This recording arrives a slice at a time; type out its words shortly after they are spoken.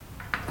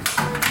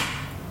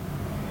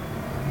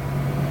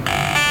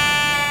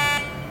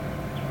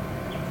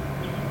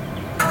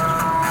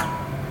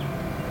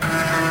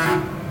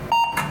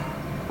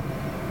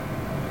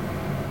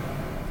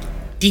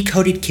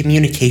decoded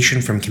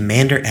communication from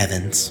Commander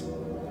Evans.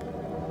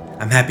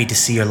 I'm happy to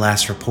see your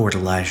last report,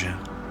 Elijah.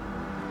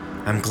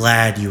 I'm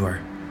glad you are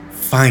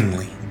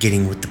finally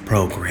getting with the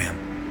program.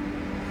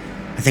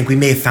 I think we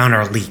may have found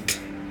our leak.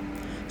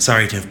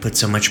 Sorry to have put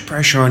so much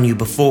pressure on you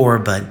before,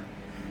 but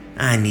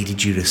I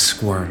needed you to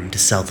squirm to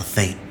sell the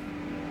faint.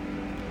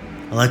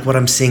 I like what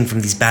I'm seeing from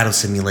these battle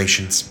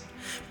simulations.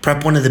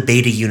 Prep one of the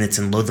beta units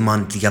and load them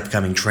onto the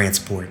upcoming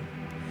transport.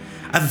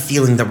 I have a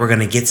feeling that we're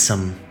going to get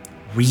some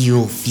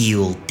real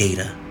field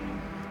data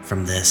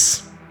from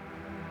this.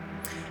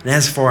 And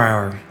as for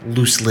our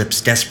loose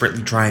lips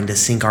desperately trying to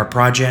sink our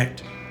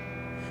project,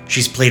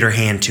 she's played her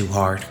hand too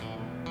hard.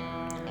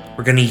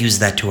 We're going to use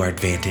that to our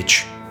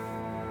advantage.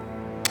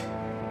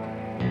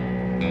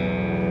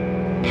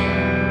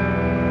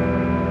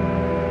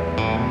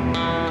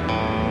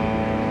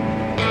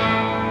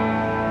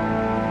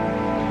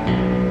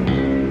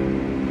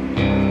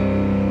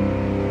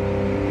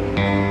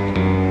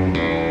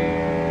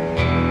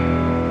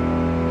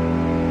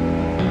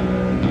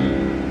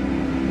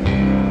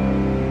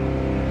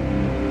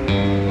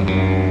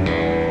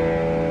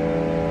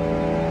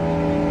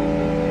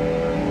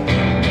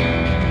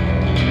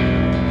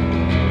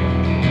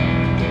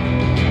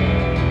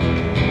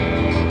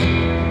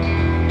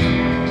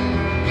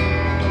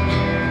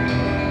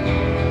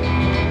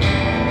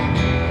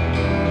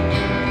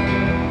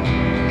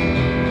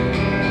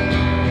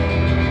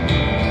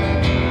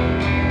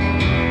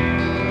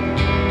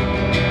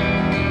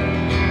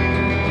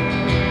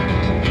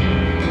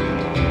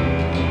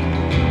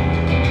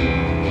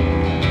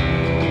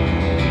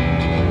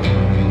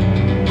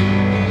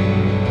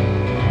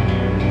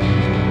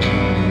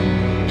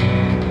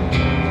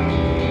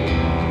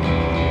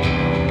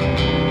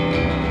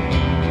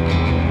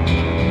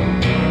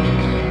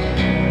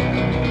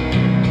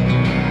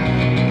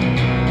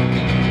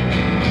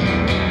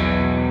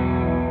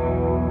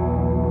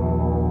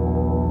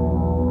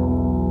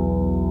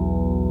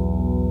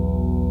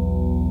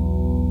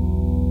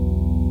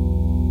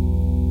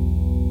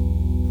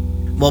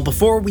 Well,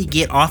 before we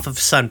get off of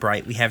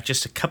Sunbright, we have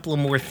just a couple of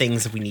more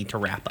things that we need to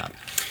wrap up.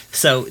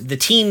 So the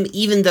team,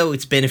 even though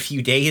it's been a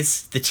few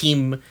days, the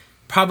team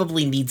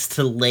probably needs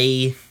to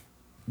lay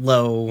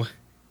low.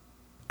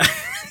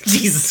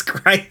 Jesus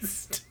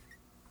Christ.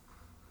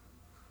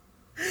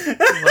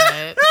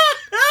 What?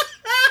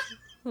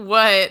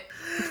 What?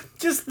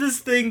 Just this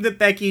thing that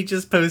Becky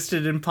just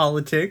posted in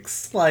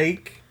politics,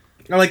 like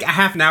a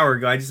half an hour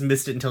ago. I just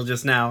missed it until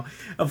just now.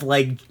 Of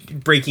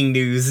breaking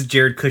news: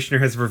 Jared Kushner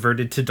has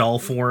reverted to doll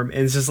form,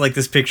 and it's just like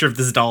this picture of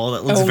this doll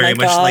that looks very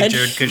much like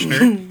Jared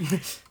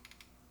Kushner.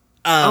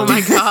 Oh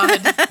my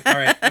god! All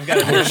right, I've got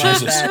to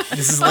minimize that.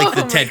 This is like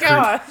the Ted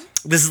Cruz.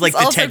 This is like the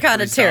Ted Cruz dog. Also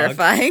kind of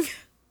terrifying.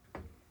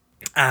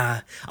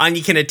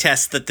 Anya can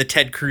attest that the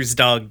Ted Cruz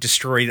dog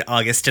destroyed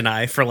August and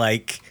I for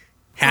like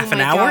half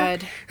an hour.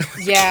 God.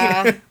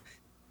 Yeah.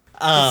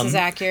 This is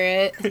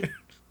accurate.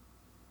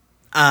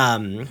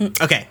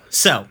 Okay,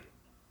 so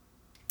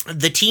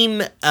the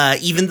team,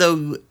 even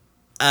though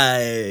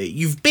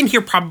you've been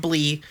here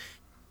probably,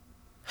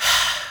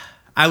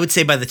 I would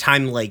say by the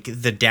time like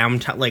the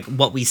downtime, like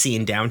what we see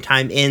in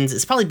downtime ends,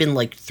 it's probably been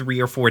like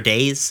 3 or 4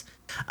 days.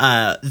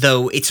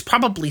 Though it's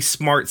probably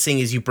smart,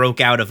 seeing as you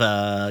broke out of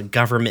a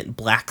government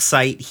black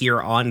site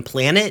here on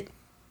planet,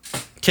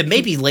 to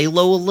maybe lay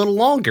low a little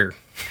longer.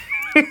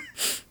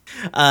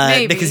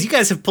 Because you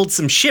guys have pulled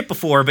some shit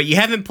before, but you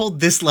haven't pulled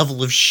this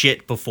level of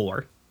shit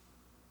before.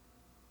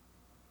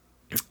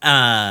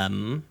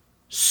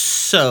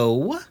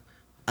 So,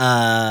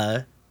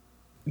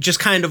 just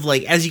kind of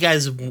like, as you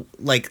guys,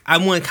 like, I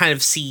want to kind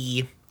of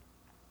see,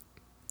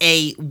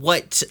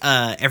 what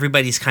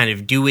everybody's kind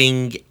of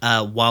doing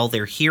while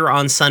they're here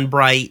on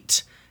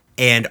Sunbright,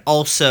 and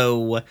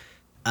also,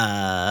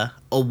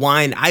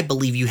 Owine, I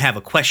believe you have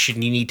a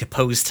question you need to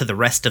pose to the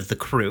rest of the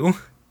crew.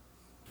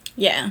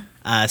 Yeah.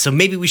 So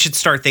maybe we should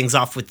start things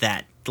off with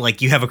that.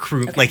 Like, you have a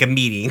crew, like a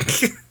meeting.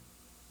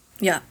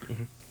 Yeah.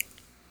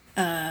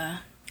 Mm-hmm.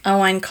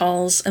 Owine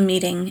calls a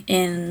meeting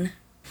in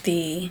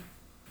the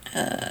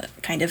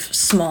kind of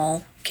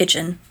small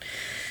kitchen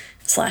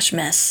 /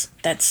 mess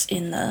that's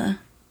in the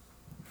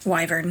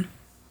Wyvern.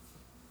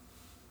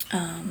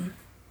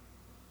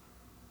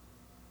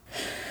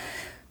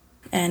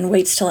 And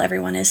waits till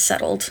everyone is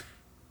settled.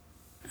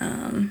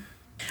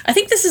 I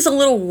think this is a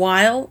little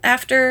while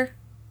after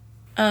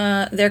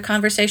their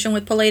conversation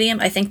with Palladium.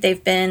 I think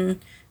they've been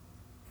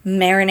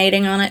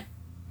marinating on it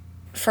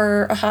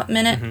for a hot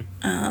minute.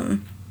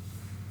 Mm-hmm.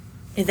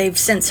 They've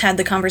since had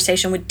the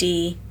conversation with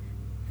Dee,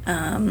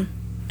 and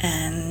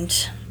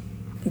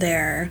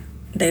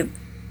they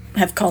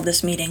have called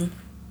this meeting.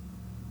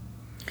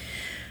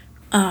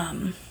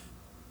 And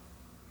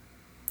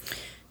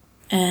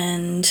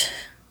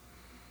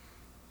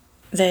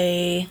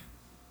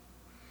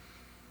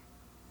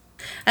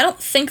I don't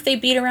think they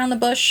beat around the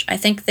bush. I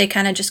think they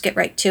kind of just get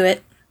right to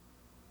it.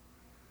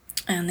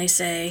 And they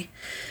say,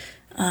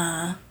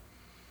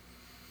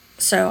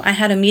 so I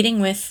had a meeting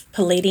with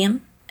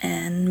Palladium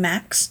and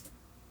Max.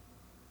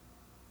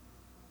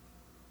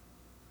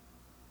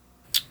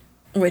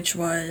 which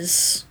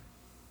was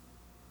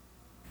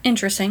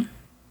interesting.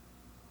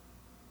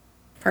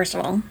 First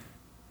of all,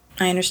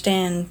 I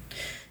understand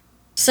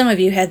some of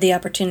you had the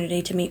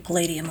opportunity to meet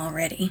Palladium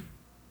already,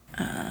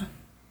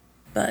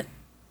 but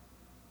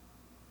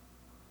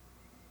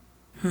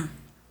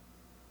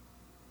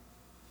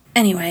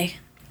anyway,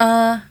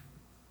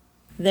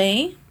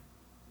 they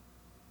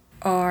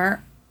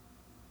are.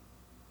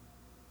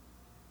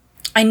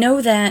 I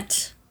know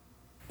that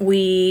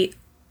we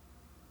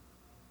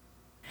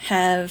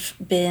have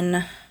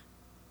been.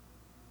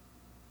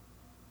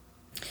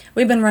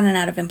 We've been running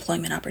out of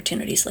employment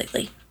opportunities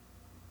lately.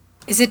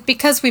 Is it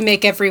because we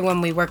make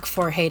everyone we work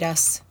for hate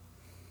us?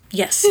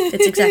 Yes,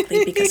 it's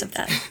exactly because of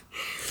that.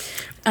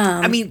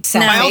 I mean,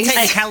 by all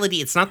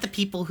technicality, it's not the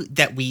people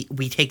that we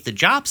take the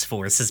jobs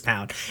for, Mrs.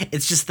 Pound.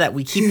 It's just that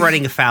we keep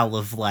running afoul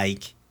of,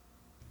 like,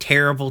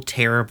 terrible,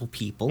 terrible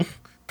people.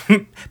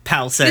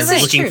 Pal says,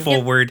 looking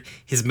forward,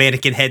 his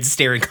mannequin head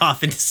staring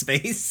off into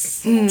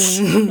space.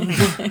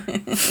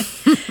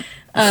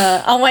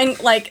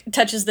 Alwine, like,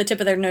 touches the tip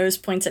of their nose,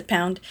 points at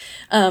Pound.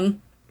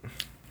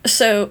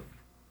 So,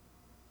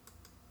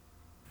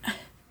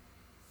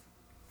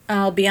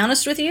 I'll be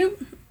honest with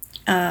you.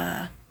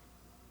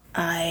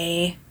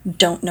 I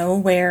don't know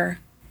where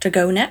to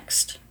go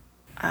next.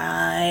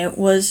 I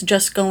was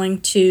just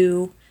going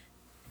to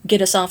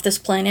get us off this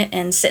planet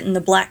and sit in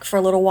the black for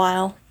a little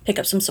while, pick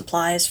up some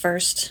supplies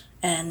first,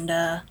 and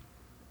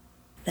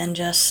then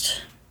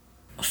just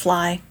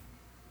fly,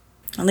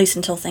 at least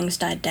until things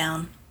died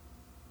down.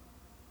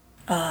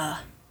 But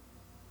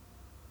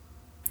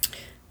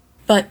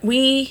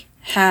we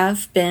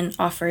have been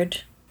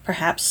offered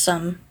perhaps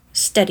some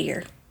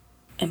steadier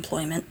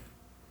employment.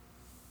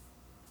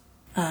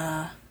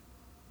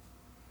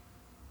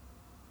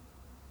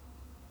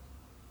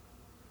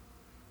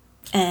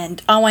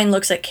 And Alwine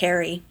looks at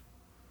Carrie.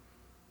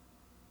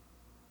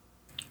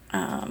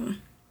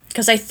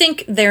 Because I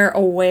think they're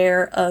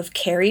aware of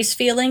Carrie's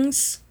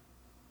feelings.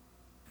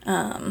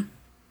 And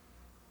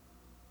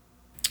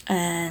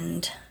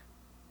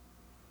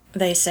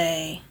they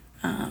say,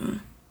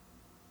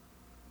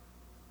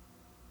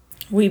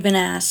 we've been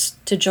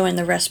asked to join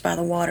the Rest by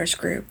the Waters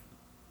group.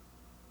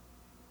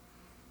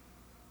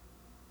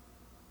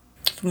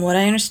 From what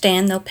I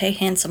understand, they'll pay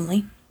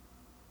handsomely.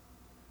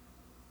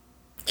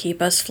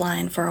 Keep us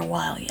flying for a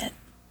while yet.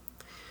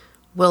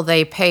 Will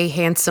they pay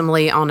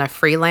handsomely on a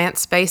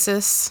freelance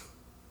basis?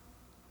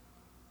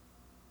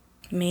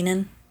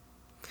 Meaning?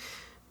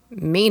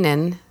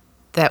 Meaning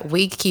that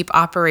we keep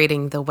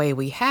operating the way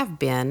we have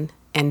been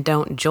and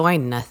don't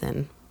join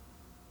nothing.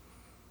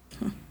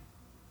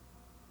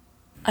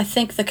 I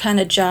think the kind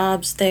of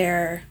jobs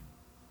that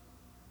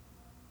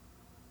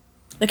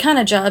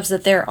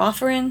they're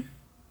offering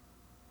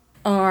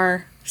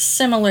are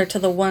similar to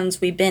the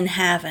ones we've been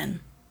having,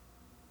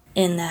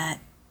 in that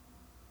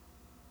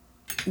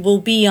we'll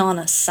be on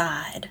a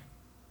side.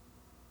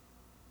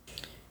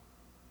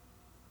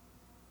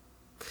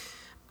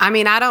 I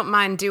mean, I don't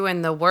mind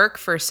doing the work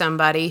for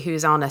somebody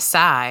who's on a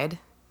side.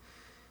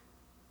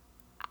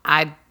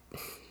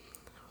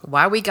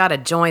 Why we gotta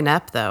join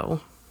up,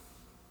 though?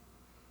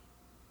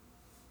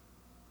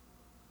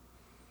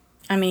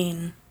 I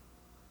mean,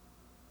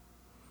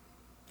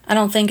 I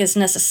don't think it's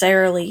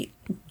necessarily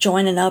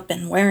joining up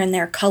and wearing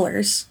their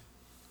colors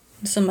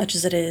so much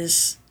as it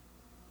is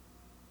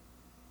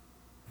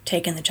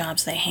taking the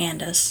jobs they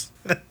hand us.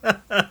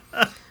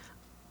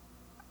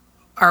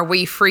 Are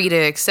we free to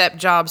accept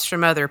jobs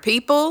from other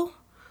people?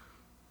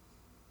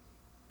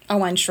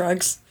 Alwine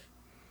shrugs.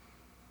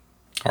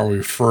 Are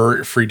we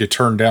free to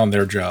turn down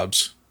their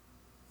jobs?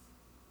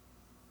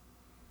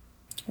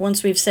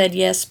 Once we've said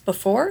yes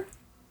before?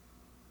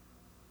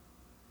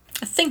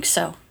 I think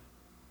so.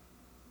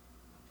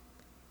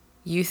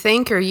 You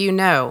think or you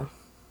know?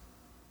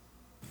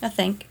 I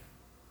think.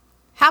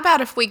 How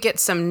about if we get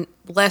some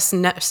less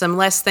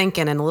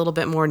thinking and a little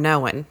bit more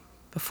knowing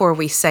before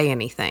we say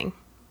anything?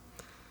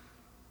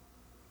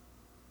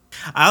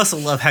 I also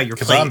love how you're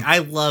playing. I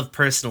love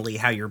personally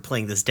how you're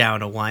playing this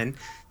down to one.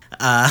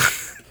 No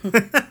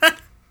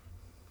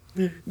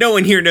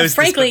one here knows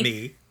this but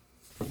me.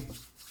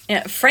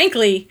 Yeah,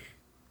 frankly,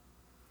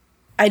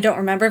 I don't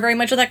remember very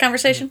much of that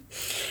conversation.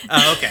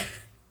 Oh, okay.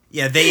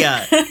 Yeah, they.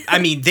 I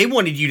mean, they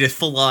wanted you to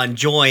full on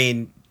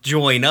join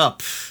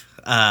up,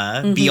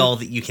 be all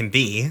that you can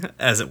be,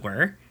 as it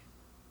were.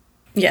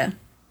 Yeah,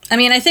 I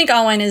mean, I think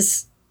Alwine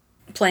is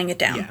playing it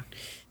down.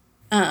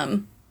 Yeah.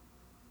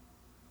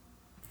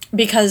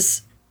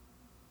 Because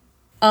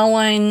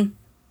Alwine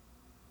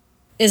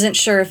isn't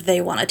sure if they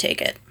want to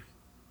take it.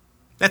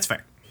 That's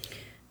fair.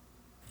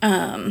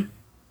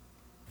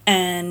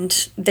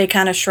 And they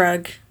kind of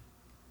shrug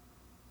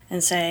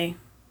and say,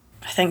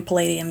 I think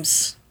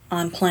Palladium's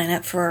on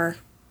planet for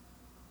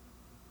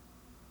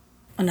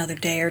another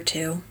day or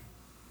two.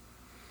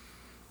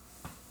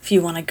 If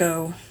you want to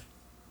go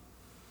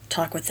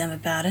talk with them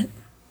about it.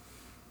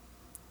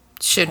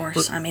 Of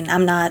course, I mean,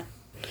 I'm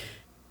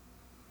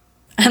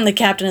the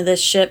captain of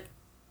this ship,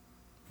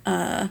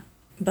 but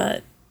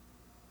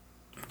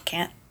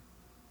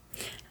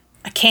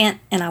I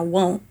can't and I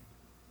won't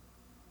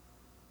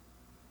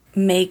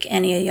make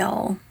any of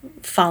y'all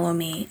follow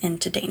me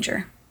into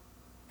danger.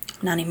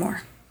 Not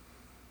anymore.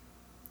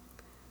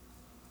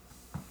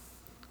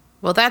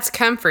 Well, that's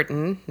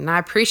comforting, and I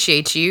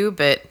appreciate you,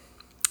 but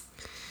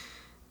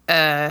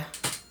I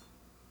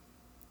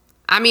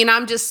mean,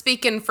 I'm just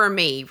speaking for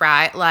me,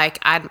 right? Like,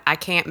 I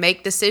can't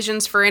make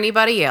decisions for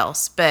anybody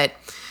else, but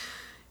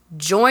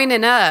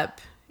joining up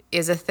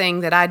is a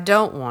thing that I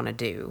don't want to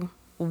do.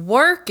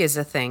 Work is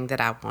a thing that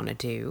I want to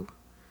do.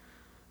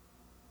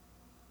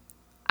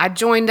 I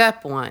joined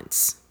up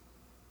once,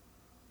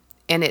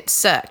 and it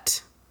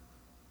sucked,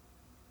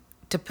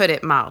 to put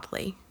it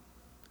mildly.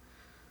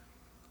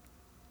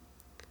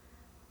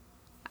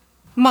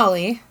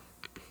 Molly,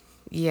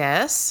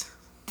 Yes?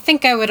 I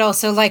think I would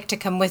also like to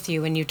come with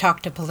you when you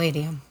talk to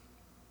Palladium.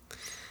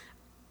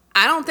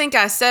 I don't think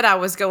I said I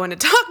was going to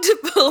talk to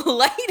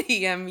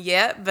Palladium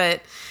yet,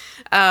 but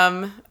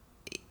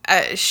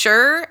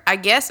sure, I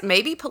guess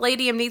maybe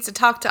Palladium needs to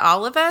talk to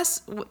all of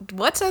us.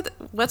 What's Yeah,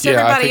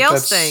 everybody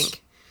else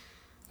think?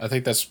 I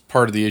think that's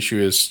part of the issue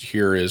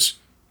is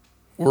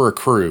we're a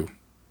crew.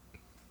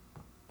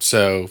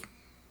 So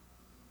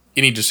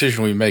any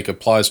decision we make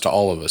applies to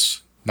all of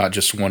us, not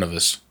just one of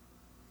us.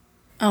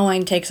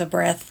 Owain takes a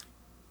breath.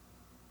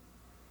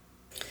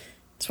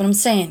 That's what I'm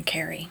saying,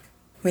 Carrie.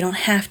 We don't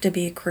have to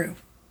be a crew.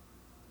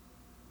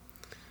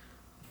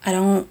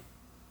 I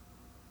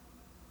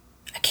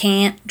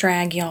can't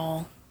drag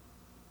y'all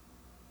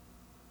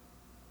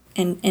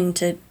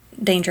into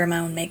danger of my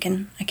own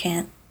making. I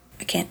can't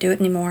do it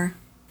anymore.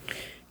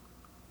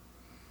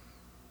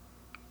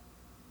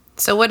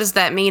 So what does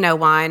that mean,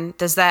 Owain?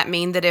 Does that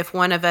mean that if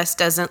one of us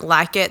doesn't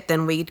like it,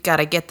 then we got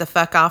to get the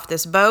fuck off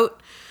this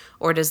boat?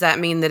 Or does that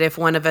mean that if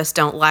one of us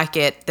don't like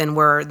it, then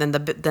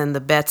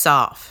the bet's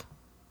off?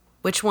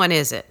 Which one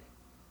is it?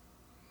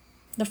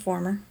 The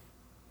former.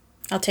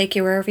 I'll take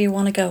you wherever you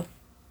want to go.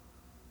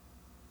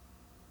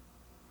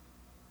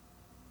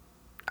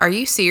 Are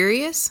you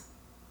serious?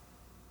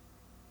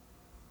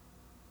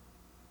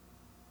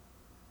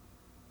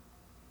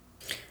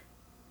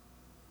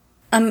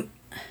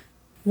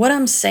 What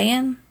I'm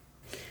saying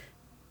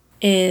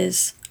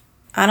is,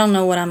 I don't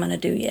know what I'm going to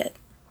do yet,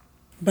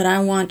 but I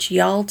want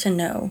y'all to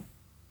know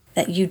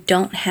that you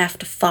don't have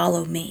to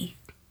follow me.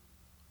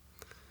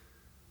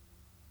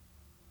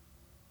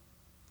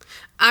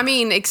 I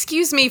mean,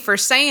 excuse me for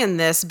saying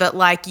this, but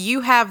like,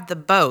 you have the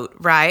boat,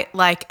 right?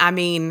 Like, I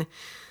mean,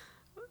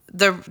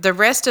 the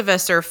rest of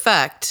us are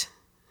fucked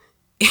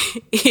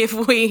if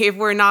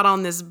we're not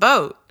on this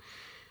boat.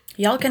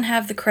 Y'all can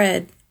have the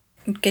cred.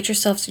 Get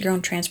yourselves your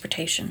own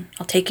transportation.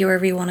 I'll take you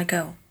wherever you want to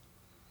go.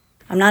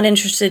 I'm not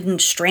interested in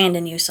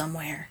stranding you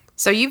somewhere.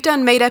 So you've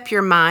done made up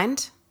your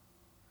mind?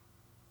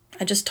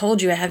 I just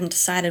told you I haven't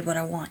decided what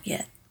I want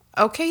yet.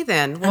 Okay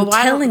then. Well,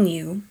 I'm telling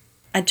you,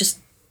 I just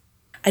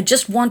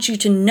want you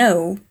to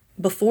know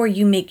before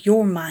you make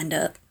your mind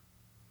up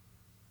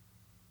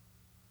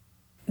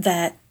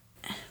that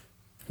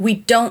we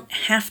don't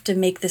have to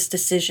make this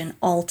decision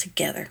all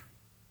together.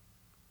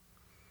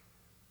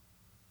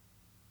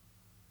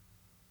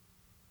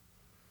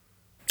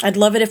 I'd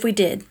love it if we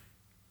did.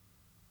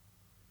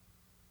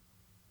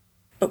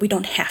 But we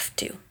don't have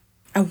to.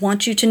 I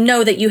want you to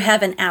know that you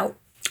have an out.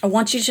 I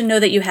want you to know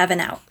that you have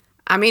an out.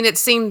 I mean, it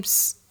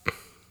seems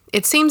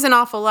an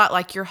awful lot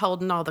like you're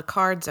holding all the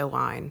cards,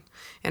 Owain.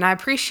 And I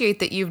appreciate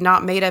that you've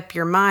not made up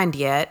your mind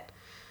yet.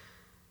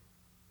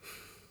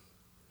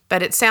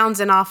 But it sounds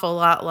an awful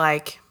lot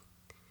like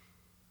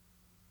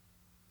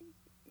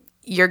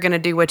you're going to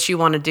do what you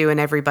want to do and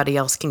everybody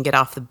else can get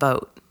off the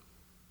boat.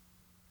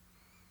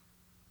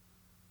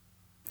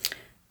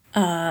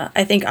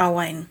 I think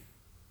Owain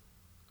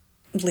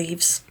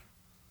leaves.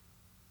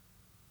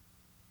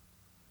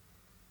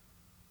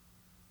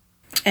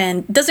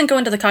 And doesn't go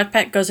into the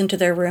cockpit, goes into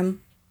their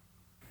room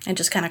and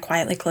just kind of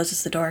quietly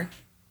closes the door.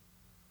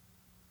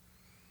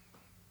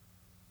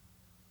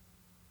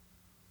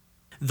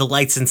 The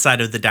lights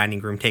inside of the dining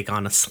room take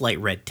on a slight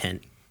red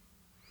tint.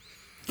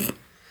 Winter,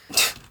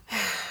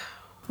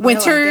 Well,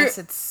 I guess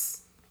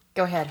it's...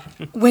 Go ahead.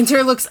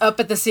 Winter looks up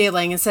at the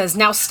ceiling and says,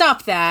 "Now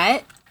stop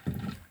that."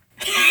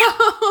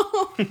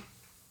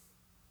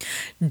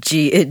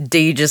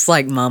 Dee just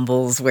like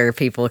mumbles where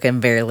people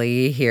can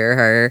barely hear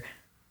her.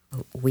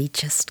 We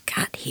just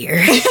got here.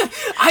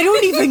 I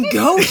don't even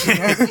go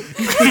here.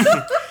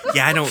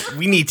 Yeah,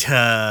 we need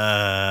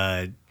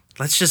to,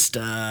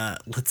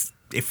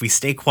 if we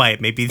stay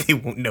quiet, maybe they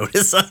won't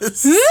notice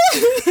us.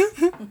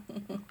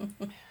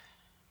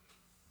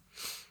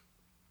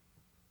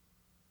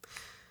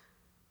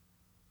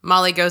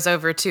 Molly goes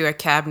over to a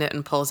cabinet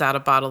and pulls out a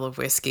bottle of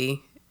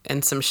whiskey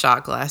and some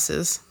shot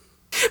glasses.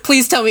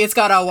 Please tell me it's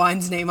got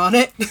Owain's name on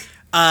it.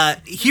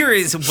 Here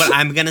is what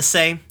I'm going to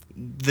say.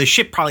 The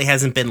ship probably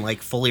hasn't been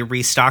fully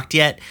restocked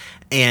yet.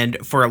 And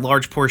for a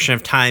large portion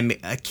of time,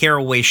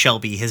 Caraway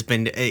Shelby has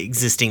been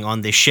existing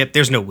on this ship.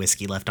 There's no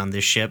whiskey left on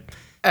this ship.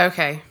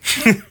 Okay.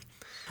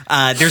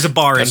 There's a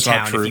bar That's in not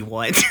town true. if you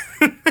want.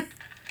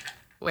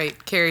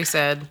 Wait, Carrie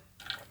said...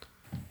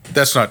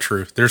 That's not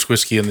true. There's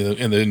whiskey in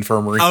the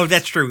infirmary. Oh,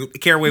 that's true.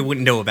 Caraway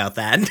wouldn't know about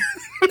that.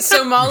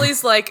 So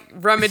Molly's like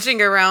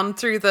rummaging around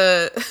through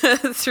the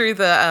through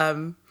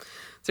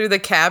the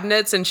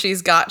cabinets, and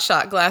she's got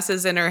shot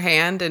glasses in her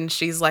hand, and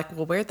she's like,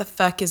 "Well, where the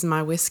fuck is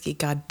my whiskey?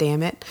 God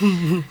damn it!"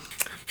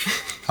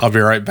 I'll be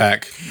right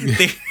back.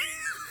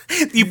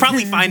 You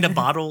probably find a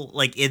bottle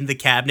like in the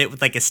cabinet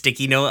with like a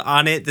sticky note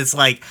on it that's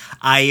like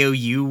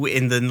IOU,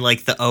 and then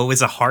like the O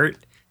is a heart.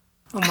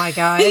 Oh my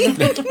god.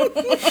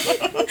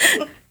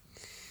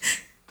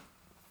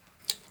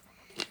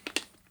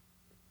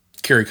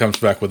 Carrie comes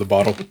back with a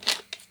bottle.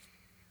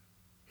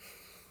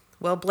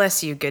 Well,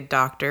 bless you, good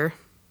doctor.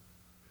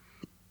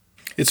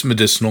 It's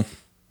medicinal.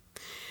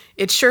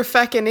 It sure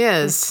fucking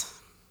is.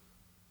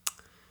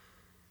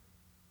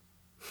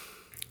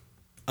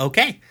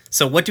 Okay,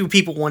 so what do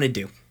people want to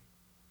do?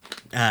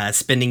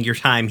 Spending your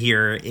time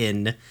here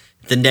in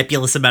the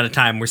nebulous amount of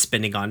time we're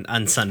spending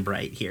on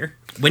Sunbright here.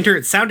 Winter,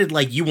 it sounded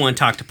like you want to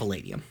talk to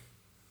Palladium.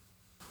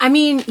 I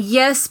mean,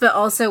 yes, but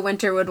also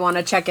Winter would want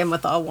to check in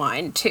with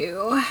Allwine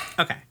too.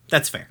 Okay,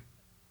 that's fair.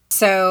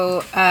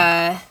 So,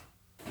 I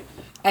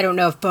don't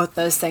know if both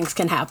those things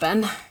can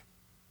happen.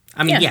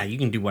 I mean, yeah, you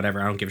can do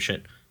whatever. I don't give a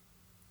shit.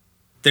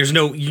 There's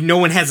no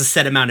one has a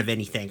set amount of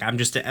anything. I'm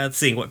just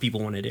seeing what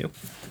people want to do.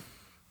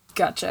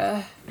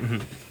 Gotcha.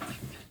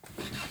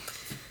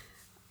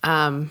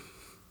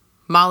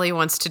 Molly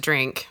wants to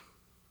drink,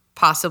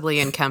 possibly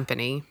in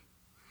company.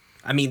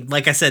 I mean,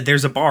 like I said,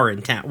 there's a bar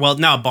in town. Well,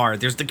 not a bar.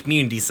 There's the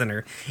community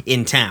center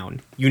in town.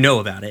 You know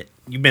about it.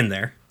 You've been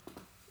there.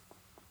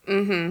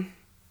 Mm-hmm.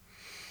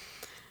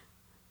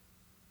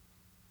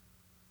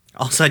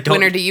 Also, I don't...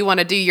 Winter, do you want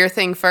to do your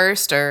thing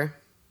first, or?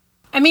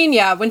 I mean,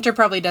 yeah, Winter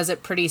probably does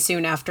it pretty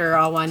soon after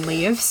Allwine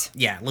leaves.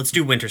 Yeah, let's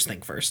do Winter's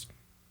thing first.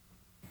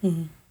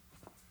 Mm-hmm.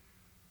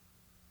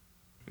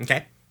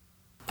 Okay.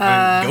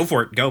 Go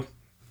for it. Go.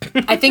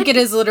 I think it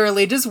is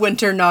literally just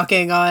Winter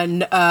knocking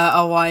on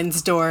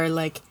Allwine's door,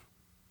 like,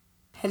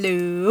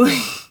 hello.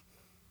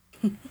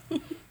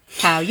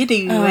 How you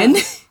doing?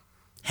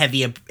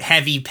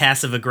 Heavy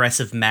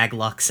passive-aggressive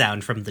Maglock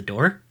sound from the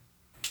door.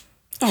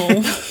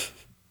 Oh.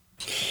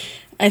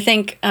 I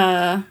think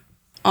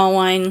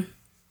Allwine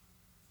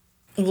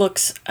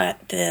looks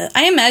at the...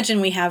 I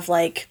imagine we have,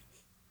 like,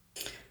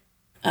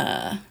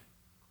 the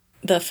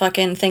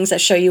fucking things that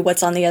show you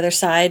what's on the other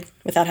side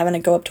without having to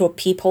go up to a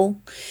peephole.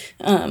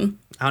 I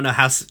don't know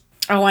how...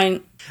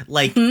 Allwine...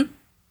 Like,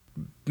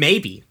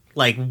 maybe.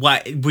 Like,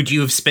 what would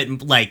you have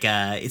spent... Like,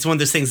 it's one of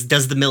those things,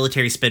 does the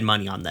military spend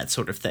money on that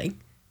sort of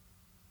thing?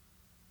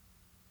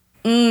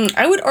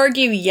 I would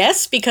argue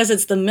yes, because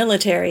it's the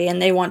military and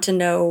they want to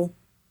know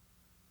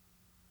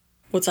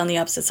what's on the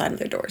opposite side of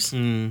their doors.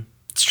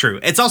 It's true.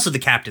 It's also the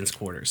captain's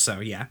quarters,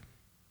 so yeah.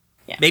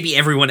 Yeah. Maybe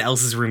everyone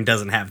else's room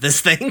doesn't have this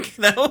thing,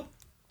 though.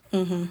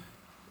 Mm-hmm.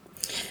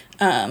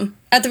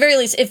 At the very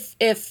least,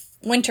 if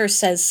Winter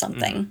says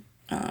something,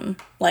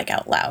 like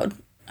out loud,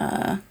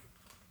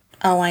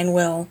 Allwine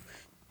will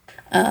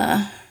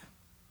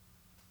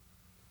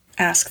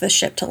ask the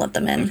ship to let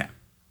them in.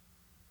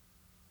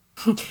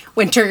 Okay.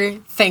 Winter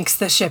thanks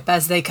the ship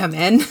as they come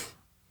in.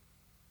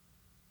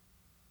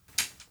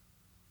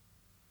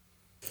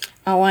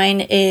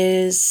 Allwine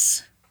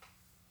is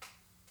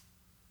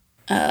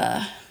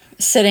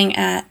sitting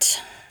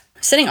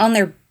on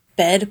their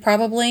bed,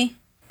 probably,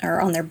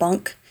 or on their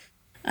bunk.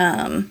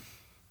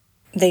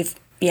 They've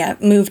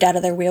moved out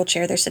of their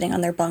wheelchair. They're sitting on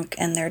their bunk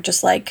and they're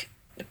just like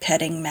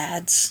petting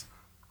Mads.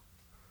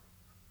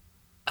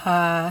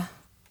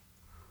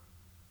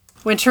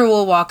 Winter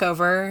will walk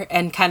over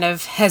and kind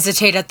of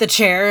hesitate at the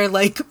chair,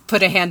 like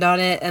put a hand on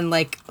it and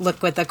like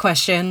look with a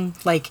question,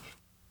 like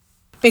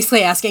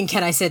basically asking,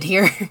 "Can I sit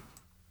here?"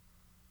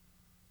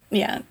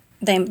 Yeah,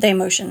 they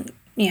motion.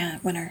 Yeah,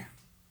 Winter,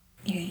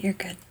 you're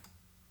good.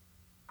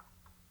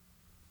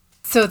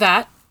 So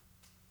that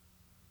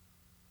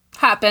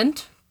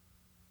happened.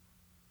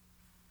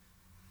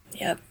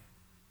 Yep.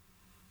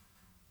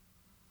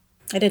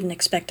 I didn't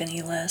expect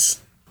any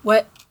less.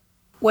 What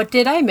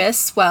did I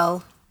miss?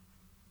 Well,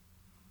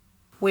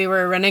 we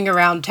were running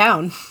around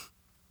town.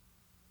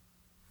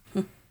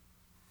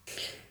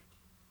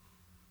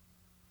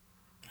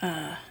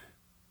 I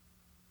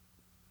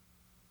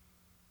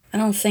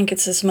don't think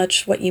it's as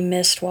much what you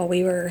missed while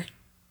we were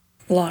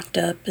locked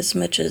up as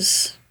much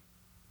as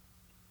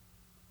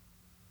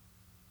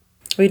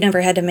we've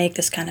never had to make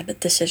this kind of a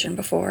decision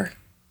before.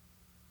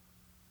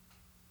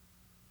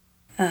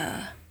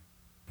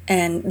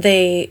 And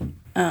they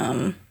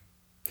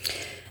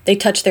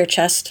touch their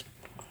chest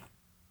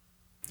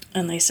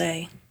and they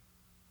say,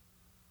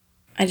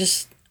 I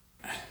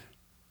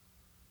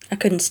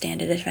couldn't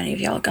stand it if any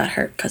of y'all got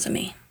hurt because of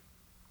me.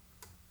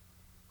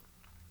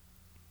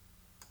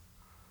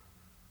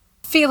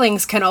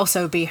 Feelings can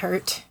also be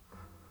hurt.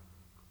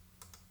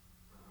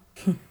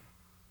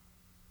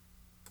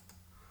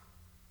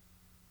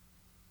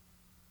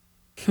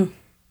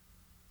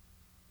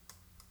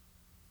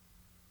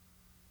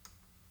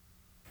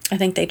 I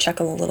think they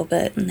chuckle a little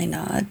bit and they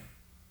nod.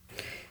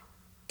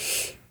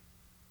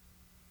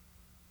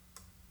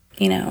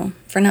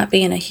 for not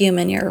being a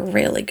human, you're a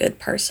really good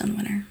person,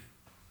 Winter.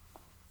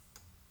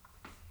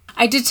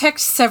 I detect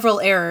several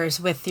errors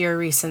with your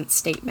recent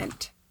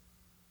statement.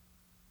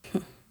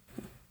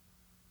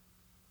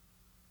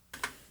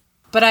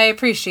 But I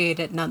appreciate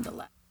it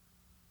nonetheless.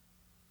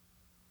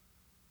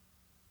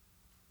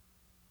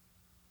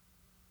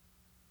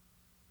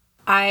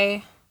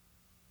 I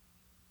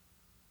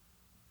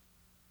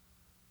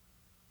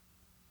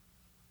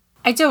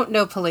don't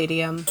know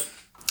Palladium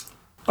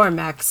or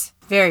Max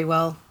very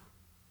well,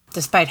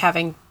 despite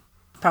having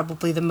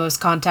probably the most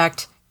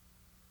contact.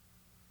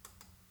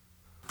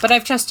 But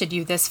I've trusted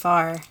you this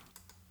far,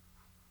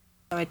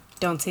 so I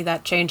don't see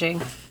that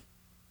changing.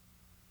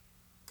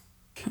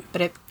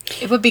 But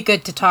it would be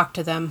good to talk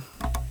to them.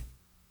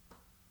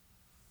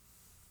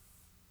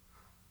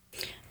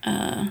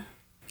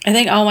 I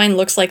think Alwine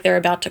looks like they're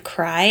about to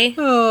cry.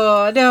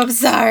 Oh, no, I'm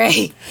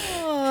sorry.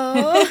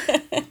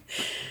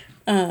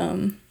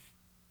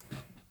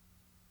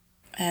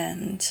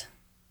 And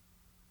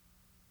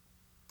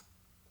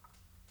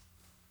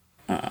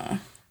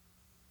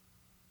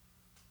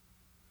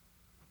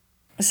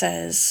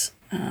says,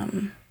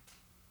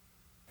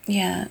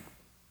 yeah,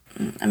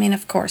 I mean,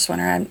 of course,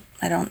 Winter,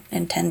 I don't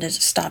intend to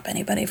stop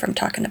anybody from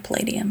talking to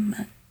Palladium.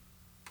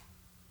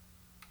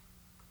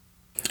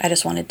 I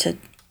just wanted to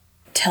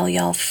tell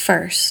y'all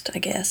first, I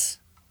guess.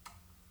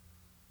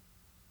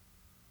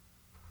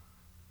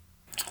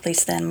 At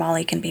least then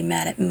Molly can be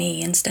mad at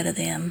me instead of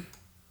them.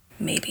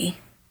 Maybe.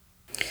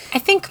 I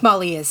think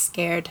Molly is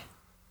scared.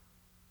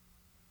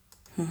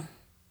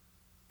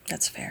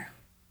 That's fair.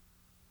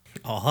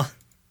 Aw.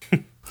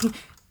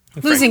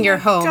 Losing your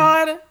home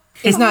God,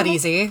 is not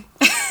easy.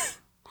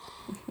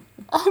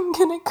 I'm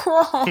gonna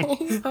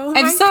cry.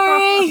 I'm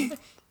sorry.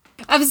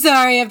 I'm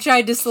sorry. I'm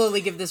trying to slowly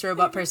give this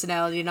robot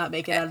personality, not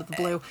make it out of the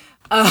blue.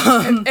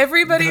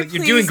 Everybody, No, please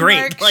you're doing great,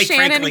 mark like,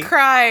 Shannon frankly.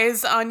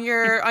 cries on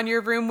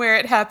your room where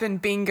it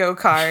happened bingo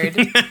card.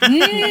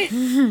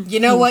 You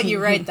know what?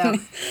 You're right, though.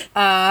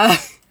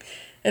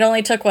 It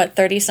only took,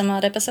 30 some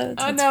odd episodes?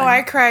 Oh That's no, fine.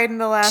 I cried in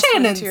the last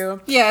one Shannon's.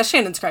 too. Yeah,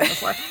 Shannon's cried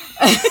before.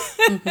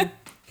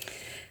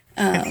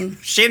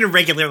 Shannon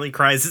regularly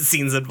cries at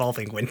scenes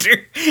involving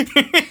Winter.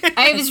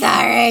 I'm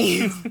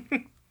sorry.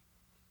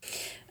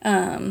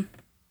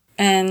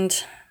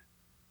 And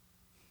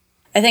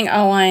I think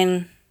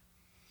Alwine,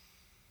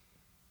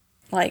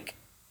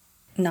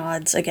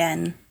 nods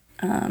again,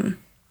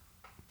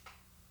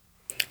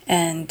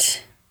 and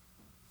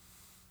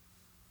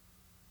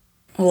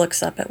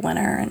looks up at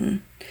Winter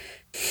and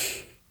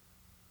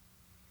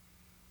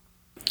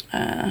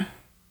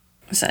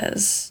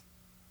says,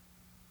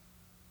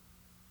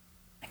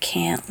 I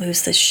can't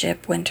lose this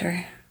ship,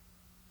 Winter.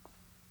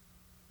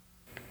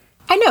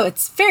 I know,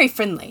 it's very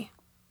friendly.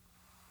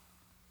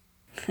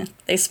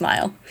 They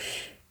smile.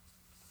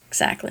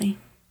 Exactly.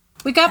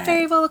 We got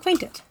very well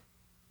acquainted.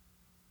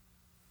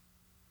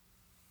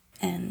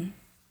 And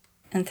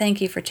thank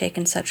you for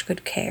taking such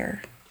good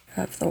care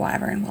of the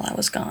wyvern while I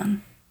was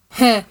gone.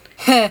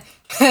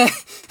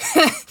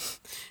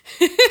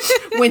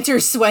 Winter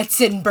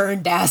sweats and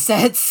burned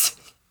assets.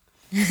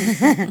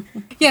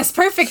 Yes,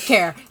 perfect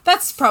care.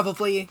 That's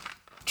probably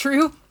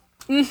true.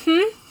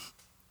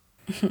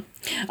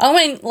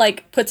 Owen,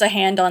 puts a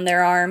hand on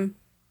their arm,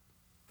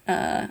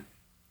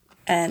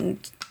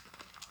 and,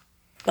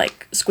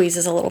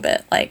 squeezes a little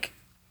bit,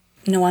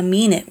 no, I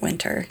mean it,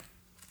 Winter.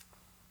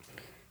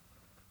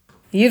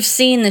 You've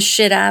seen the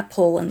shit I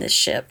pull in this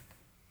ship.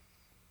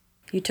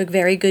 You took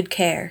very good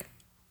care.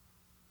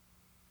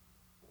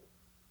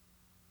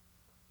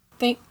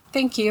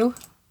 Thank you.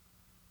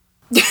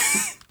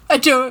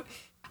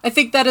 I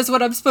think that is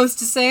what I'm supposed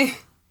to say.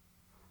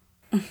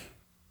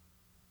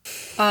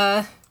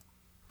 I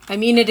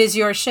mean, it is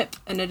your ship,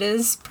 and it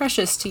is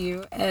precious to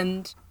you,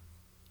 and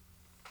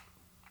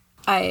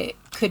I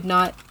could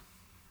not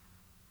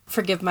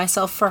forgive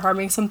myself for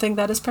harming something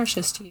that is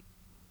precious to you.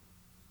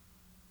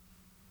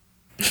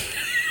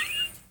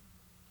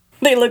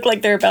 They look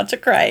like they're about to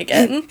cry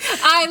again.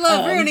 I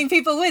love ruining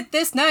people with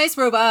this nice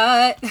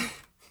robot.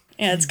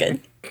 Yeah, it's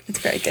good. It's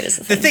very good as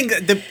a thing.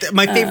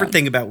 My favorite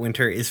thing about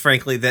Winter is,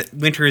 frankly, that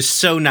Winter is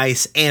so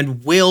nice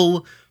and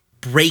will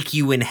break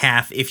you in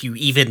half if you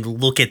even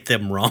look at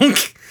them wrong.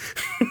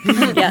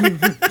 Yeah.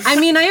 I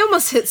mean, I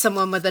almost hit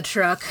someone with a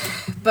truck,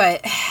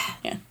 but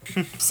Yeah.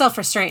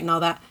 self-restraint and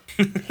all that.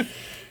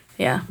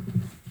 Yeah.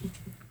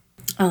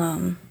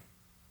 And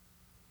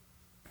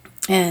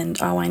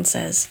Alwine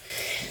says,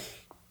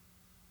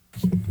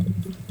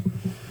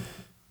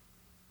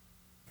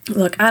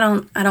 look, I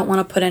don't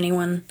want to put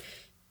anyone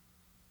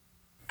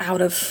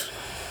out of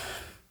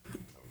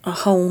a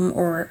home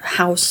or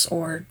house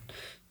or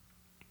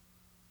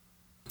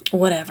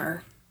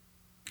whatever.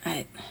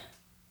 I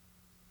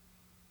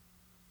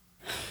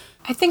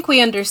think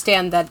we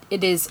understand that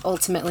it is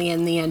ultimately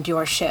in the end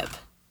your ship.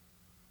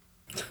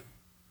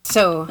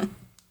 So,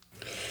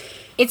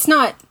 it's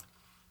not...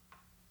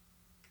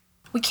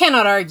 We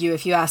cannot argue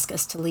if you ask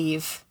us to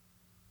leave.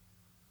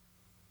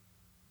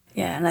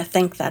 Yeah, and I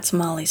think that's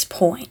Molly's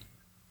point.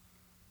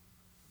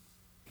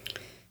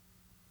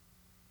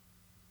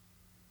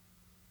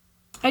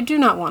 I do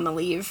not want to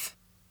leave.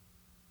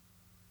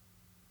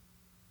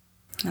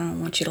 I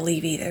don't want you to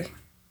leave either.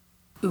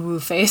 Ooh,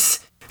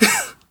 face.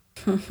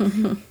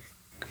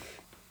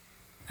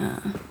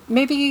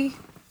 Maybe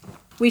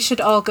we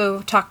should all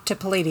go talk to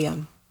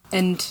Palladium.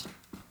 And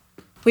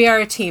we are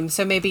a team,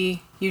 so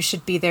maybe you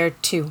should be there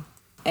too.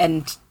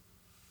 And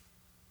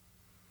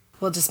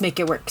we'll just make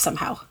it work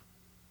somehow.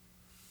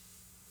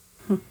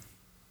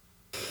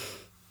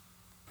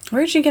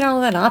 Where'd you get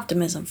all that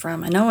optimism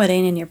from? I know it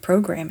ain't in your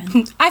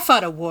programming. I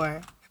fought a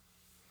war.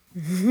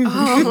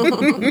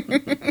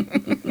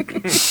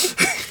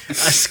 A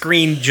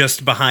screen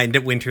just behind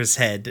Winter's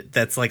head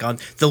that's like on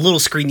the little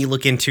screen you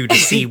look into to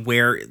see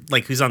where,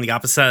 like, who's on the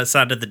opposite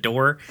side of the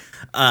door,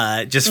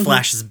 just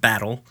flashes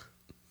battle.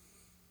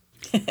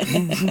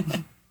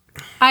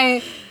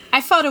 I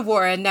fought a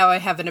war and now I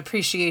have an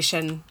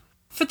appreciation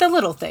for the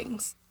little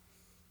things.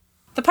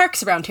 The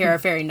parks around here are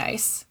very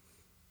nice.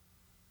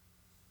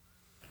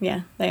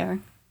 Yeah, they are.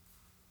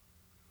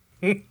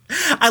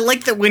 I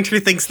like that Winter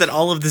thinks that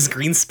all of this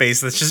green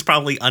space that's just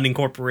probably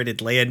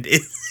unincorporated land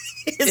is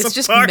It's a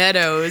just park.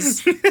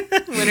 meadows.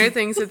 Winter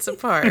thinks it's a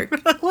park.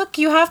 Look,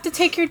 you have to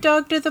take your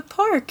dog to the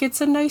park. It's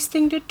a nice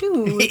thing to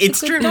do.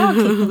 It's a true. good dog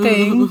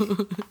thing.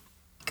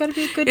 Gotta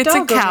be a good It's a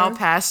dog. cow owner.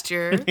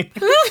 pasture,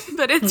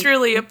 but it's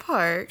really a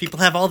park. People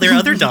have all their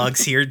other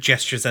dogs here,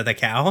 gestures at the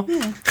cow.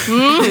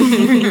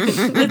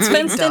 It's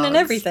fenced in and Dogs.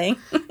 everything.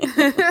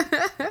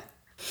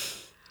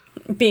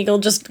 Beagle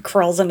just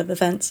crawls under the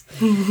fence.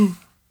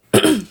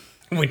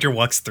 Winter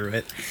walks through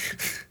it.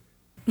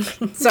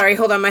 Sorry,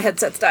 hold on, my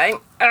headset's dying.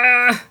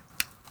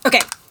 Okay.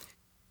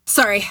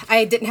 Sorry,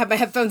 I didn't have my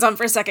headphones on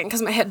for a second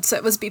because my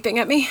headset was beeping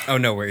at me. Oh,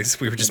 no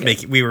worries. We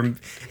were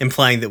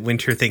implying that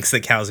Winter thinks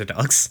that cows are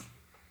dogs.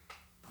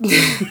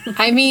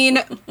 I mean,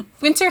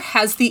 Winter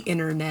has the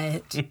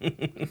internet.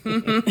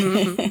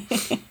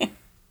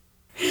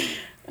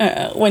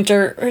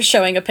 Winter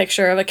showing a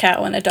picture of a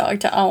cow and a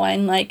dog to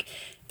Alwine, like,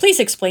 please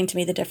explain to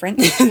me the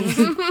difference.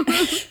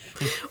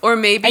 Or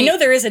maybe I know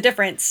there is a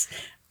difference.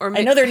 or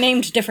I know they're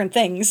named different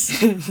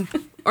things.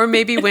 Or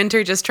maybe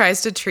Winter just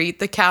tries to treat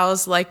the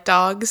cows like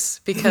dogs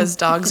because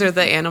dogs are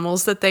the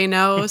animals that they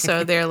know.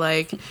 So they're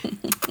like,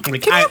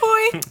 Like, "Come here,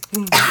 boy,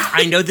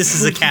 I know this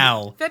is a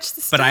cow, fetch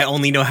the but I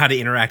only know how to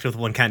interact with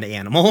one kind of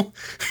animal.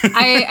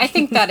 I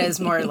think that is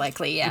more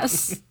likely,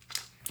 yes.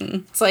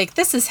 It's like,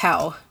 this is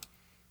how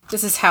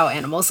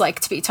animals like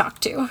to be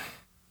talked to.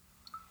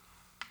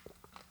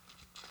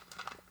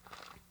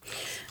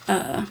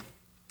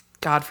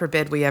 God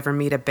forbid we ever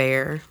meet a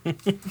bear."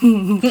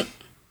 Come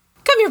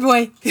here,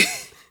 boy.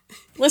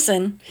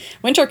 Listen,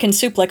 Winter can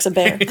suplex a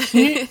bear.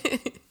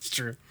 It's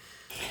true.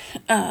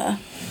 I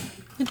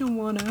don't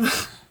wanna.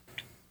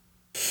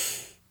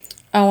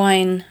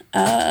 Alwine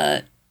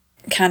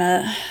kind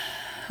of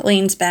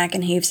leans back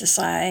and heaves a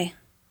sigh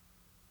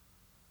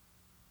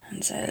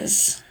and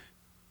says,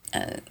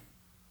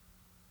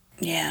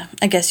 yeah,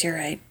 I guess you're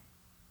right.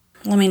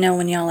 Let me know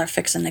when y'all are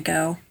fixing to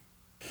go.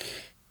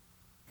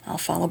 I'll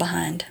follow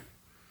behind.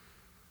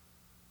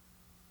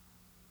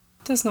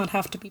 Does not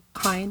have to be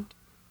behind.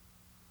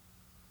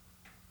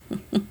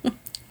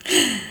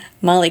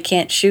 Molly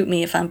can't shoot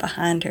me if I'm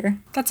behind her.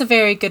 That's a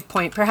very good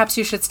point. Perhaps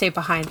you should stay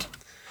behind.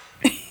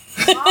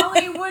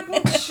 Molly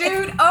wouldn't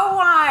shoot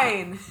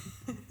Owen.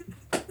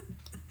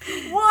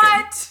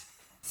 What?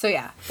 So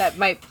yeah, that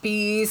might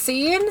be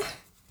seen.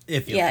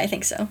 If you Yeah, I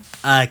think so.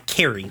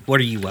 Carrie, what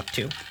are you up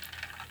to?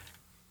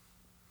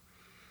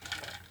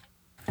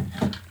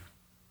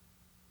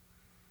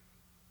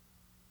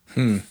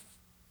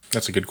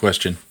 That's a good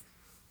question.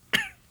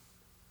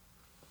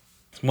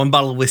 One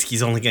bottle of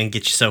whiskey's only going to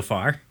get you so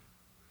far.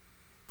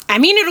 I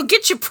mean, it'll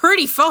get you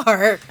pretty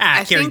far.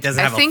 Carrie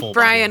doesn't have a full bottle of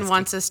Brian whiskey.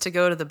 wants us to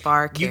go to the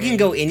bar. You Carrie. can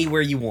go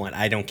anywhere you want.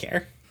 I don't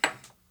care.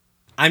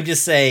 I'm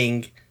just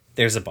saying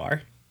there's a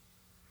bar.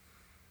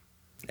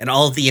 And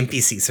all of the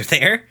NPCs are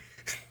there.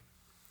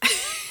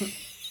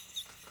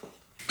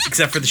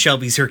 Except for the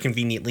Shelbys who are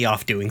conveniently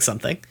off doing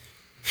something.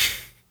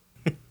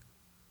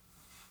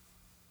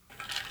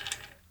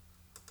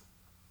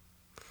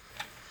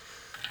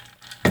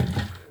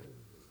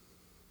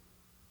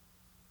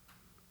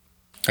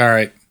 All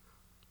right.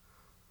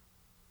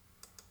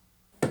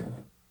 All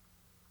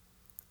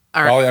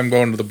right. Ollie, I'm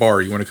going to the bar.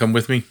 You want to come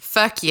with me?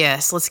 Fuck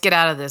yes. Let's get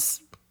out of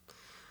this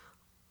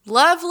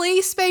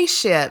lovely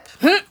spaceship.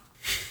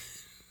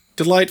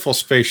 Delightful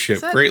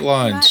spaceship. Great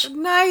lines.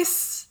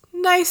 Nice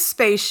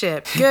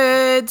spaceship.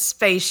 Good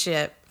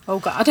spaceship. Oh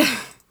God.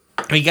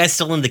 Are you guys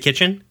still in the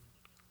kitchen?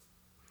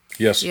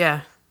 Yes.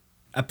 Yeah.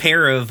 A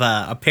pair of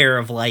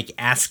like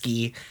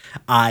ASCII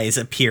eyes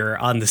appear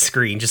on the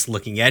screen just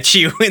looking at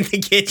you in the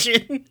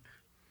kitchen.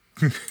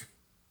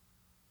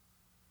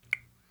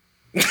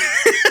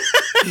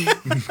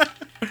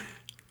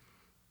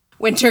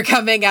 Winter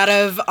coming out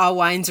of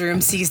Alwine's room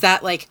sees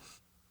that, like,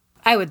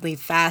 I would leave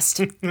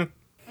fast.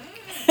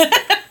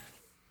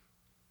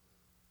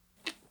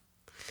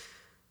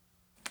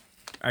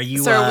 Are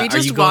you? So are we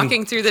just you going,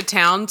 walking through the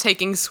town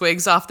taking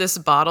swigs off this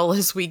bottle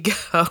as we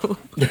go?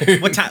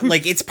 What time?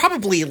 Like, it's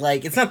probably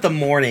like it's not the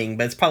morning,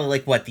 but it's probably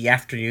like what, the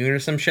afternoon or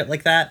some shit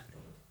like that.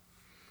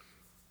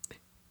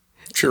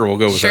 Sure, we'll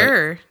go with that.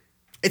 Sure.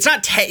 It's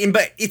not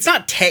but it's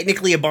not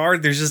technically a bar.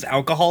 There's just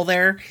alcohol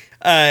there.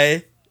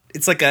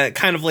 It's like a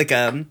kind of like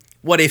a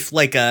what if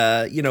like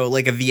a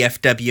like a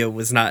VFW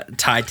was not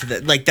tied to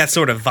the like that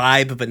sort of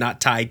vibe, but not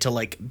tied to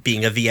like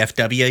being a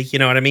VFW. You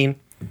know what I mean?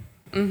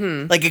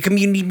 Mm-hmm. Like a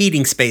community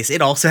meeting space.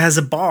 It also has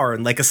a bar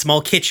and like a small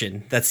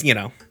kitchen. That's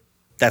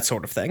that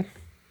sort of thing.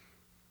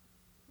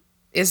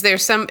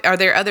 Are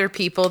there other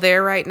people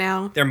there right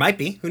now? There might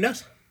be. Who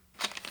knows?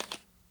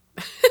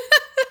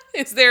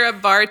 Is there a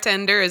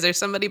bartender? Is there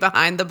somebody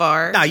behind the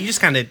bar? No, you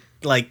just kind of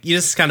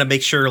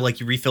make sure like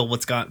you refill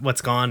what's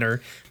gone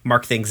or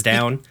mark things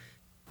down.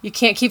 You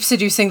can't keep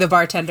seducing the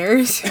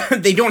bartenders.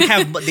 They don't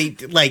have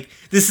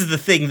this is the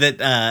thing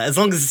that as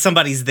long as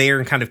somebody's there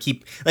and kind of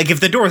keep like if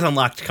the door's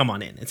unlocked, come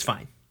on in. It's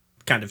fine.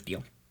 Kind of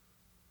deal.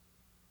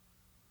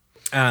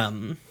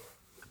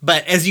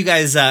 But as you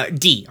guys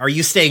D, are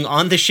you staying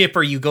on the ship?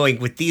 Are you going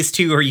with these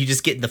two or are you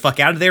just getting the fuck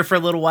out of there for a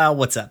little while?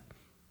 What's up?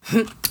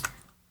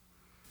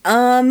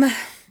 I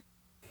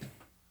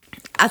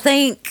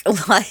think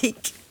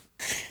like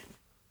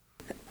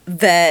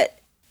that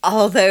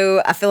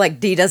although I feel like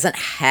Dee doesn't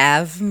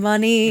have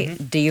money,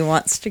 Dee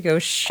wants to go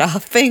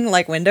shopping,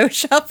 like window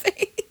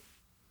shopping.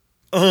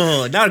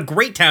 Oh, not a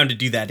great town to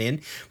do that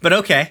in, but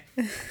okay.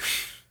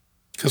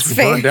 Because we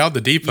burned down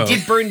the depot. You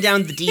did burn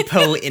down the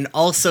depot, and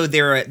also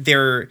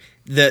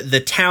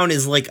the town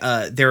is like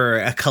they're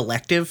a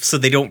collective, so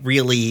they don't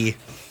really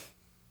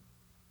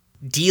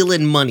deal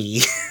in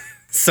money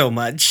so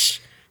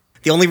much.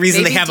 The only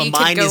reason Maybe they have Dee a could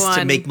mine go is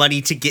to on- make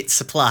money to get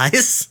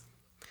supplies.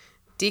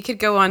 Dee could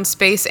go on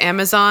Space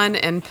Amazon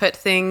and put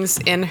things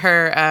in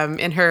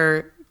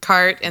her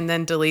cart and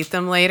then delete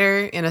them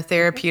later in a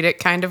therapeutic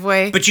kind of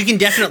way. But you can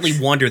definitely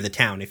wander the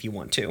town if you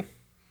want to.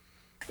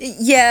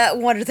 Yeah,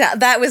 wander town.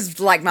 That was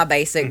like my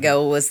basic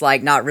goal was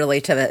like not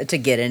really to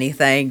get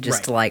anything, just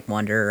Right. to like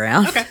wander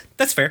around. Okay,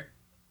 that's fair.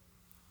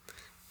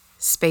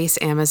 Space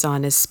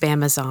Amazon is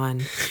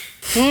Spamazon.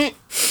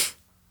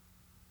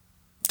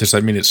 Does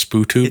that mean it's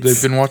SpooTube they've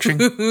been watching?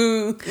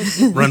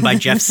 Run by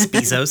Jeff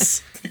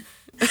Bezos.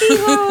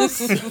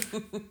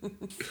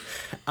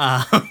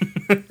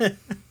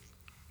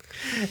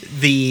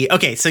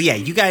 So yeah,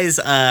 you guys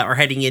are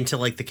heading into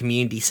like the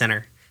community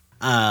center.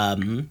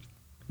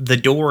 The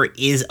door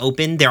is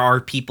open. There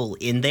are people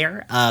in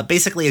there.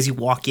 Basically, as you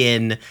walk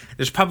in,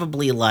 there's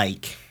probably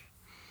like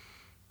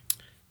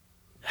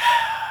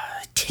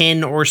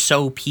 10 or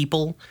so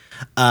people.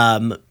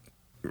 I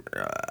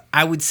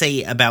would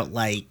say about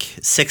like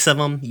 6 of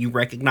them you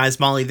recognize,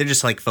 Molly. They're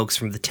just like folks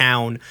from the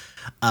town.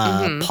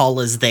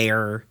 Paula's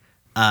there.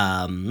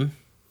 I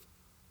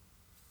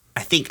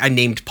think I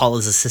named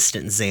Paula's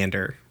assistant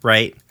Xander,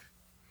 right?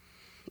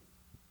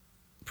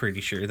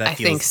 Pretty sure that I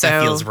think so.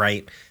 That feels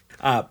right.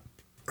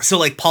 So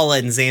like Paula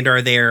and Xander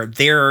are there.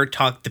 They're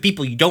the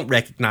people you don't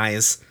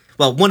recognize.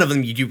 Well, one of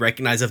them you do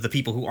recognize of the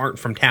people who aren't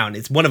from town.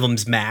 It's one of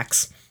them's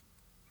Max.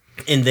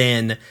 And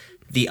then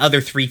the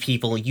other 3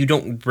 people you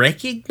don't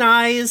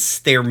recognize.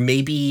 They're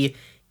maybe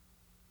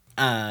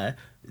can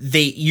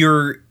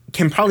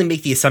probably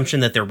make the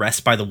assumption that they're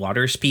Rest by the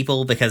Waters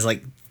people, because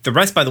like the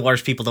Rest by the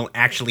Waters people don't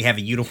actually have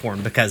a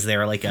uniform because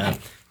they're like a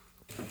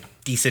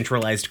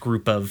decentralized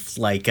group of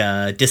like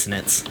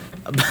dissonants.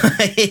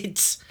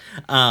 But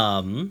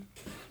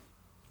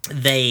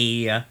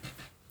they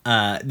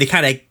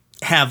kind of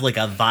have like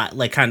a vibe,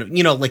 like kind of,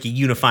 like a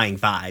unifying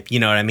vibe, you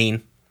know what I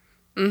mean?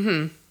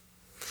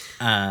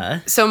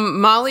 So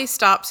Molly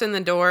stops in the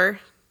door,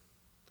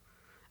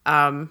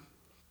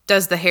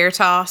 does the hair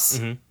toss,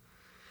 and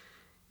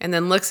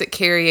then looks at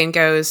Carrie and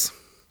goes,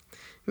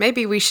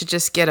 maybe we should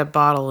just get a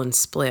bottle and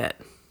split.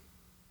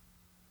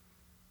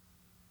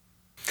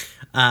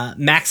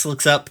 Max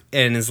looks up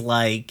and is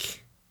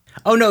like,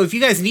 oh no, if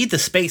you guys need the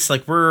space,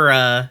 like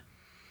we're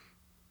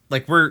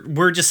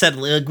just said,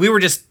 like, we were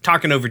just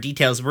talking over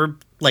details. We're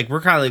kind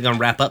of gonna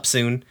wrap up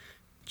soon.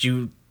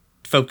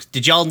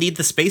 Did y'all need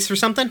the space for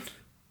something?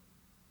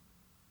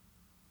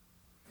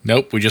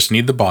 Nope, we just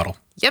need the bottle.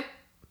 Yep.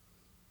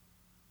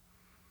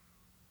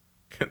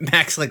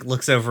 Max like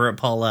looks over at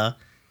Paula,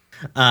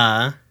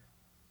 kind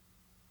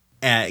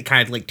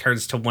of like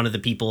turns to one of the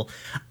people.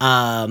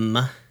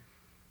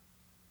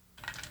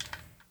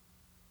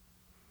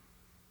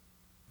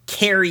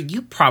 Carrie,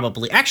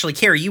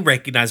 Carrie, you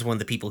recognize one of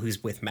the people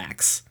who's with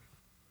Max,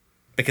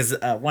 because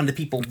one of the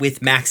people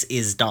with Max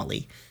is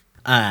Dolly,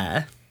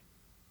 and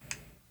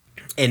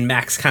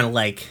Max kind of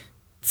like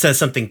says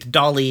something to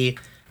Dolly,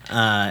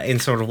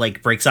 and sort of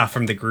like breaks off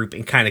from the group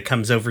and kind of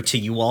comes over to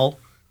you all.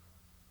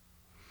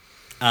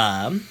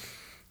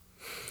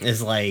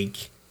 Is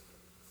like,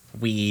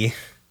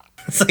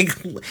 it's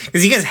like,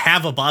 because you guys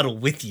have a bottle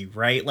with you,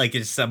 right? Like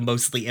it's a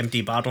mostly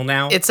empty bottle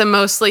now. It's a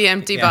mostly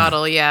empty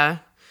bottle, yeah.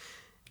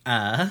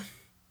 As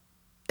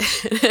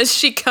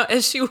she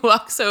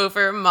walks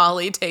over,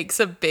 Molly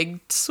takes a big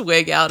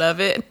swig out of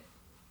it.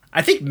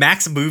 I think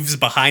Max moves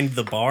behind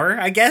the bar,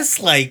 I guess,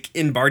 like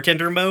in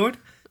bartender mode.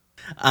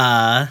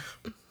 And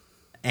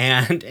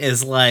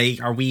is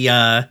like, are we,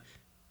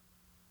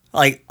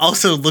 like,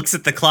 also looks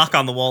at the clock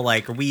on the wall,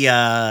 like, are we,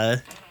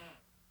 is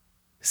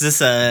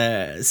this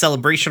a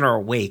celebration or a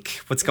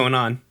wake? What's going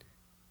on?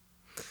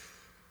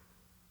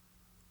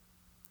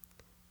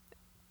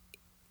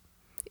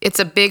 It's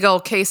a big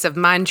old case of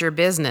mind your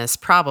business,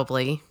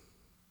 probably.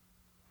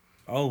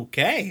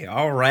 Okay,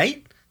 all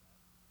right.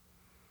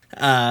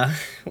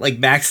 Like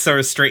Max sort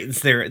of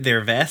straightens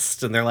their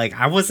vest, and they're like,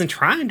 "I wasn't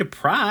trying to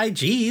pry,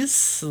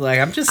 jeez. Like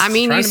I'm just." I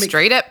mean, trying you to make-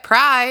 straight up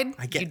pried.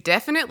 I get- You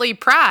definitely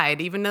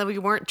pried, even though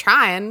you weren't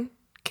trying.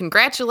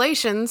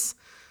 Congratulations.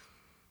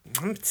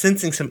 I'm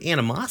sensing some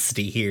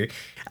animosity here.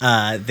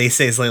 They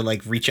say as they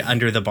like reach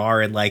under the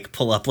bar and like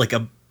pull up like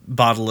a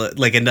bottle of,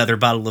 like another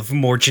bottle of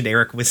more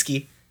generic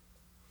whiskey.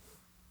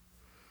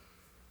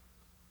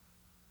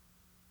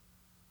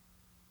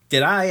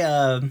 Did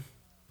I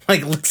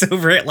like looks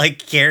over at like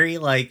Carrie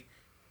like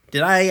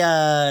did I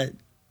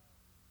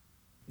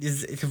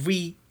have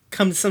we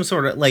come to some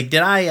sort of like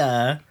did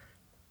I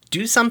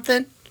do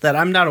something that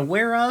I'm not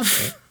aware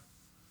of?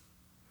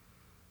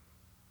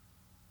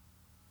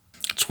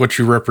 It's what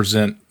you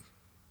represent.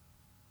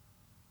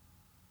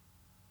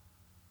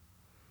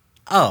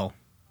 Oh.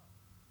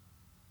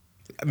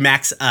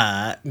 Max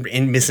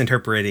in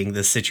misinterpreting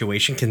the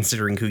situation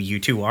considering who you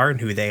two are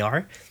and who they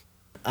are.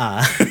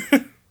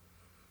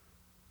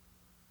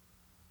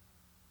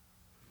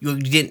 You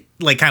didn't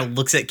like kind of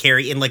looks at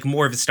Carrie in like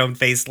more of a stone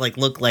face like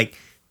look like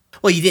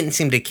well you didn't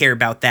seem to care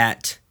about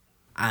that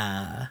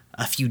a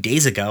few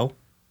days ago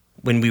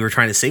when we were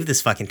trying to save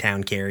this fucking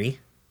town,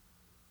 Carrie.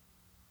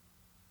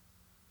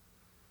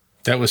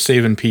 That was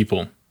saving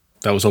people.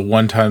 That was a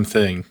one-time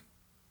thing.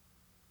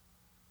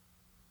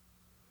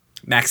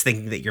 Max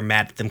thinking that you're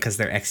mad at them because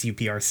they're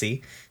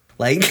ex-UPRC.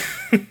 Like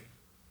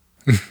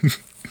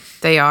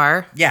They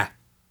are. yeah.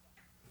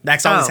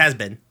 Max always Oh. has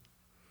been.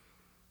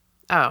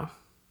 Oh.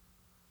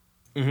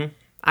 Mm-hmm.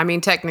 I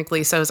mean,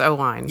 technically, so's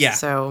Owine. Yeah.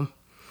 So,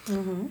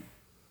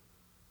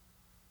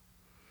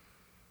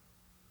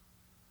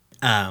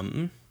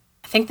 I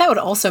think that would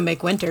also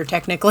make Winter,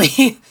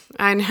 technically.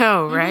 I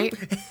know, right?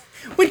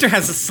 Winter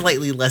has a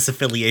slightly less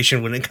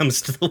affiliation when it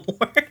comes to the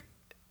war.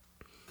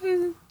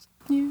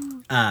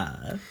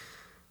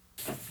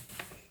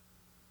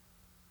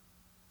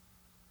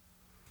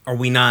 Are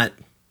we not?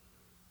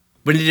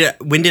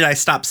 When did I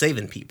stop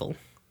saving people?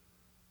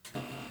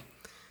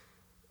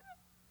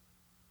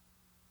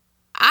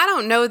 I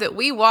don't know that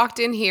we walked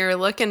in here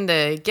looking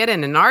to get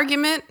in an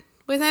argument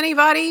with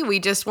anybody. We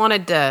just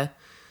wanted to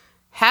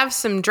have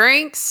some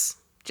drinks.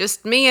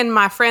 Just me and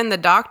my friend, the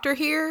doctor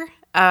here.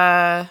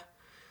 Can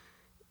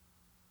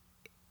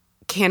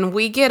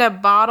we get a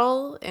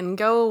bottle and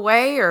go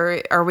away,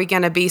 or are we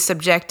going to be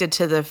subjected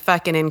to the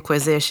fucking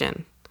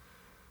Inquisition?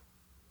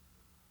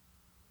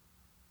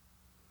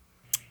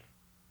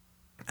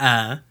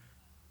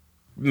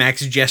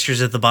 Max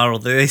gestures at the bottle.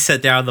 They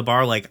sit down at the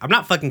bar like, I'm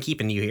not fucking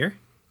keeping you here.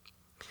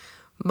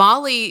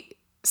 Molly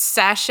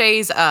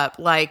sachets up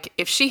like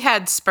if she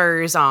had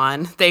spurs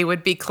on, they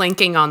would be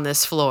clinking on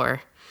this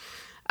floor.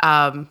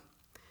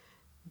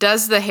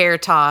 Does the hair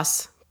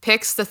toss,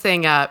 picks the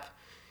thing up,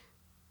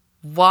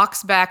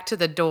 walks back to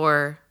the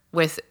door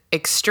with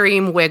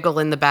extreme wiggle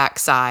in the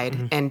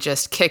backside, and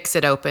just kicks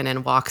it open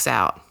and walks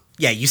out.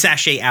 Yeah, you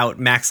sashay out.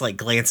 Max like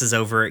glances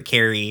over at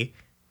Carrie,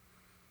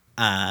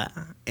 and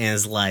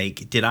is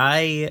like, "Did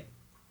I?"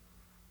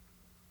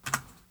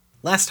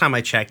 Last time I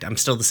checked, I'm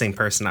still the same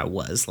person I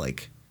was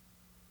like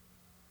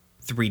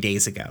 3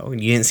 days ago, and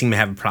you didn't seem to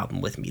have a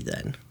problem with me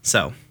then.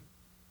 So,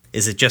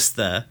 is it just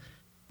the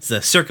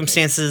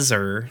circumstances,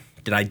 or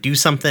did I do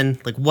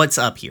something? Like, what's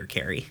up here,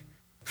 Carrie?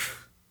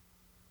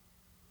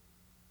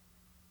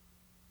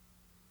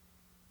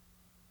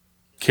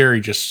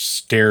 Carrie just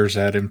stares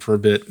at him for a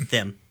bit.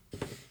 Them.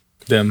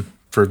 Them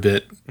for a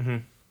bit.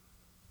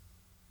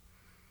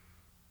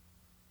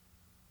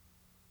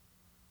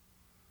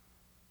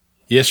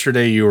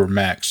 Yesterday you were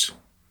Max.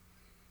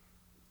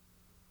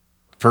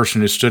 The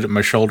person who stood at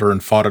my shoulder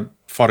and fought a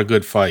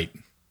good fight.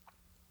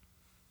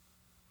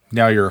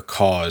 Now you're a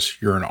cause.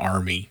 You're an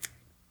army.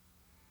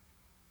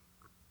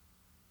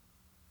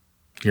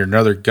 You're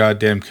another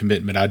goddamn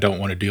commitment I don't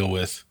want to deal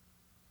with.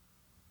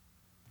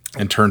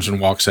 And turns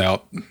and walks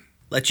out.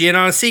 Let you in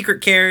on a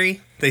secret,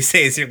 Carrie, they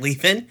say as you're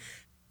leaving.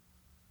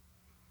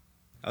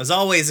 I was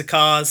always a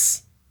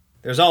cause.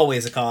 There's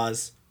always a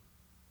cause.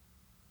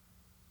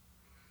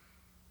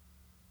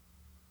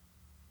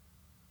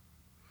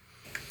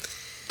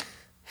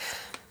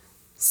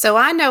 So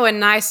I know a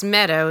nice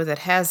meadow that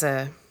has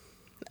a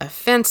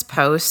fence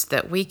post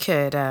that we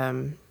could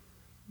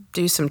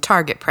do some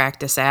target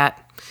practice at.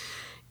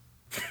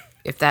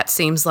 If that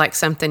seems like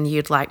something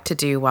you'd like to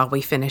do while we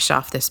finish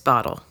off this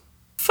bottle.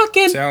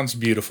 Fucking Sounds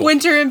beautiful.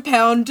 Winter and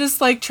Pound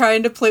just like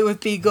trying to play with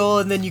Beagle,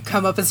 and then you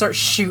come up and start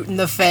shooting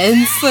the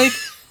fence. Like,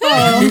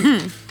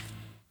 oh.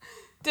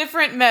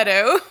 Different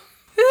meadow.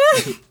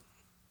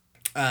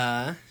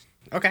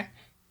 Okay.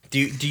 Do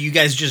you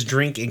guys just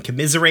drink and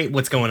commiserate?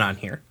 What's going on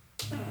here?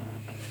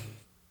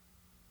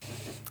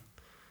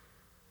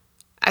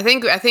 I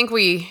think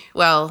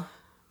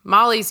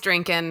Molly's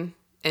drinking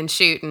and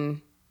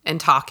shooting and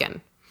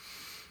talking.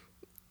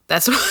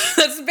 That's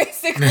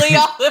basically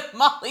all that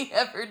Molly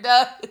ever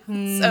does.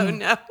 So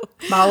no.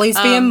 Molly's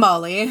being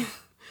Molly.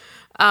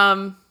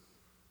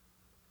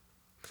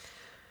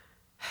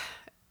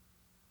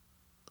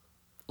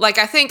 Like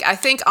I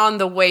think on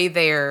the way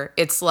there,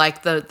 it's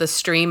like the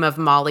stream of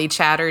Molly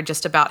chatter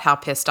just about how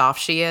pissed off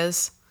she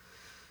is.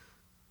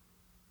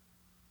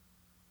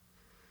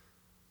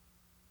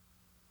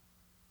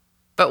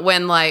 But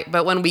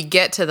when we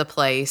get to the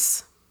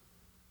place,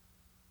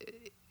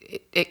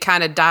 it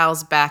kind of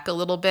dials back a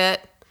little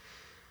bit.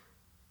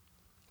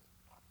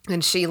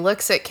 And she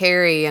looks at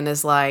Carrie and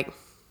is like,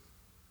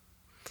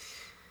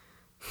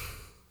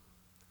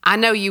 I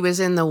know you was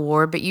in the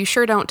war, but you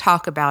sure don't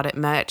talk about it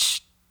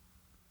much.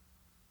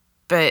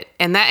 But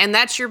and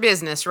that's your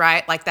business,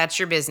 right? Like that's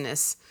your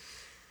business.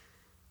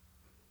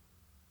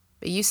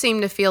 But you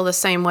seem to feel the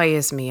same way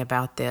as me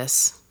about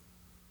this.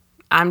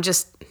 I'm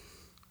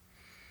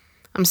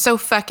so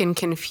fucking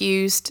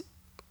confused.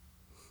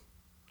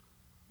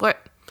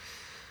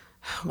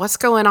 What's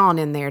going on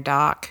in there,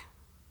 Doc?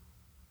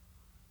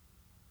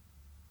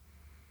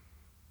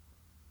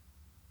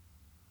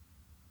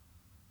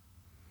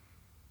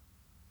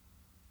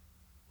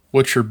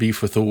 What's your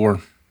beef with the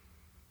war?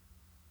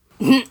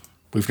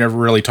 We've never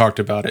really talked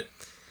about it.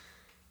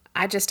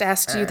 I just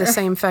asked you the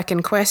same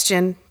fucking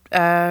question.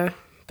 But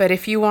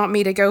if you want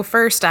me to go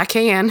first, I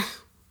can.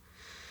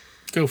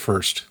 Go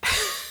first.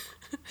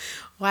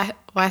 Why,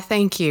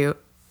 thank you,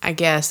 I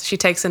guess. She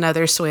takes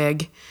another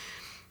swig.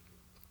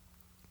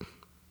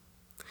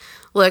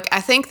 Look,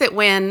 I think that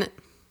when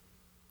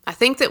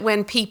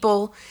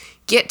people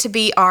get to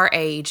be our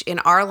age in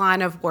our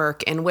line of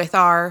work and with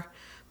our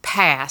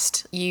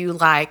past, you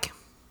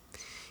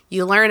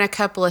learn a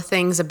couple of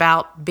things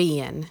about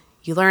being.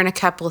 You learn a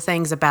couple of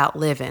things about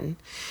living.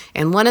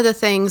 And one of the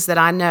things that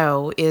I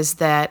know is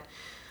that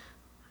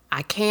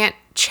I can't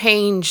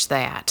change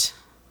that.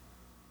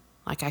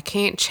 Like, I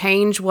can't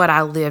change what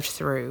I lived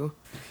through.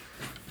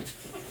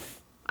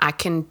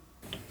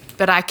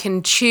 But I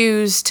can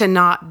choose to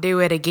not do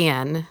it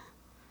again.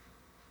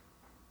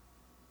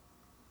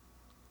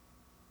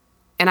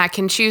 And I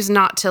can choose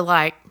not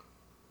to,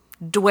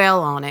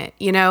 dwell on it.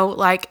 You know,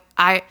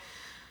 I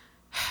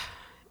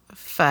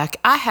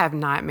have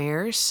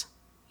nightmares,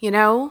 you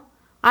know?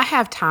 I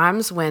have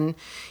times when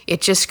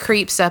it just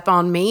creeps up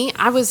on me.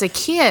 I was a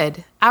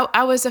kid.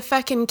 I was a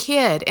fucking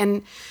kid,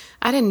 and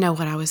I didn't know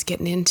what I was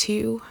getting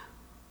into.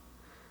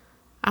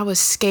 I was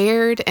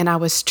scared, and I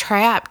was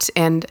trapped,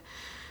 and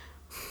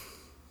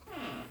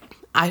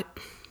I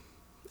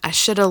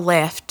should have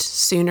left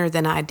sooner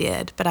than I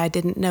did, but I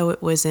didn't know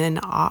it was an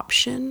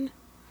option.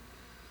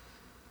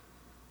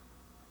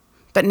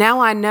 But now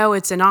I know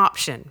it's an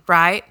option,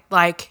 right?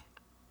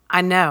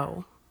 I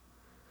know.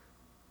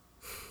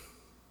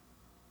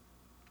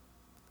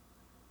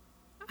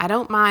 I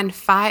don't mind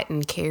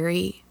fighting,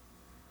 Carrie,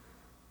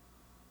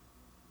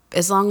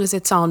 as long as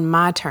it's on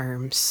my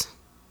terms.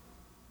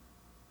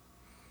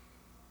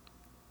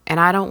 And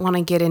I don't want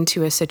to get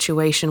into a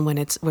situation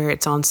where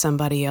it's on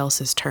somebody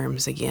else's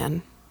terms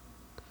again.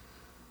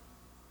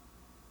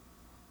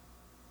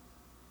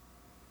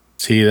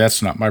 See,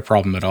 that's not my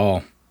problem at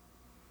all.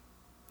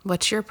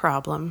 What's your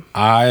problem?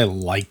 I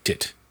liked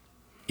it.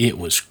 It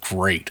was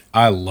great.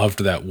 I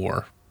loved that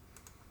war.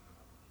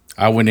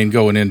 I went in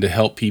going in to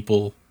help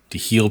people, to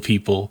heal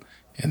people,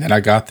 and then I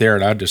got there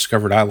and I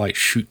discovered I like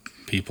shooting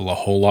people a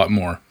whole lot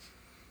more.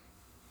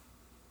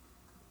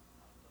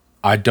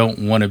 I don't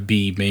want to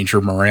be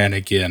Major Moran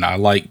again. I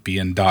like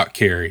being Doc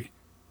Carey.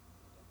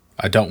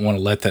 I don't want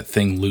to let that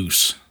thing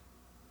loose.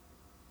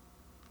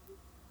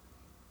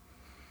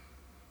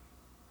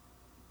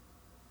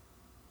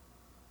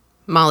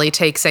 Molly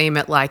takes aim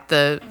at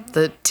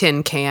the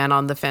tin can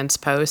on the fence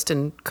post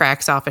and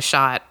cracks off a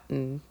shot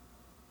and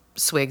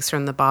swigs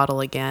from the bottle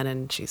again,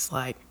 and she's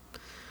like,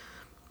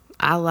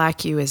 I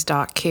like you as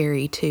Doc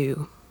Carey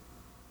too.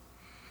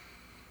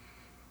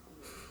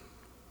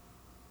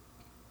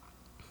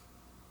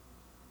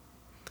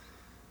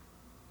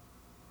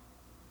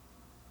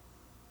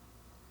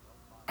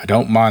 I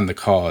don't mind the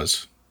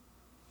cause,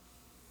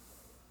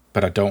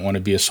 but I don't want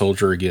to be a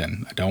soldier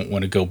again. I don't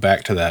want to go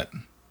back to that.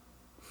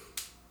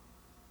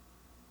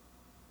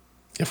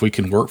 If we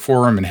can work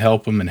for them and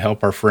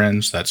help our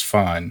friends, that's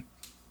fine.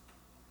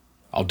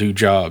 I'll do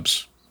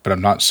jobs, but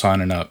I'm not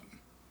signing up.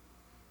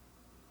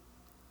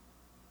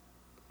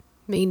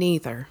 Me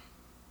neither.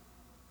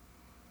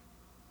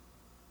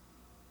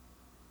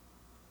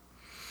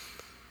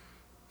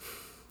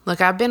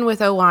 Look, I've been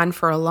with Owen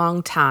for a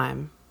long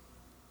time.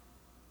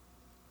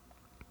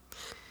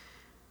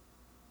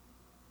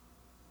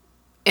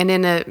 And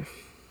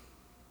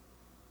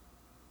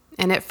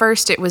at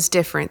first it was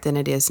different than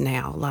it is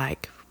now.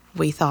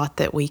 We thought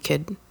that we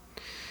could,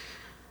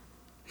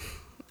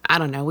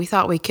 we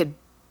thought we could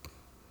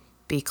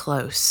be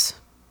close.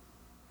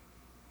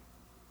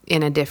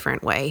 in a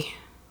different way.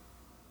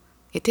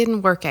 It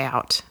didn't work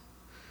out.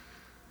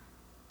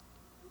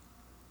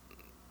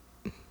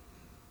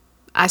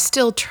 I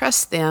still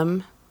trust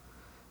them,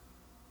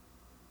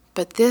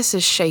 but this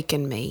has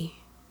shaken me.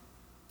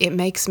 It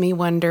makes me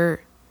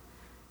wonder,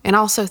 and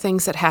also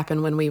things that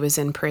happened when we was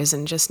in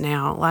prison just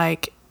now,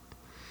 like,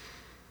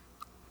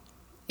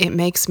 it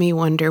makes me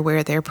wonder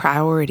where their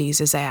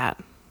priorities is at.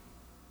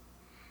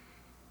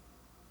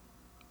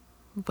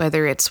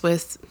 Whether it's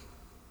with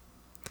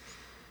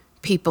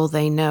people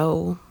they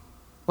know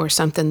or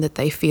something that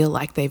they feel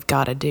like they've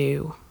got to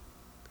do.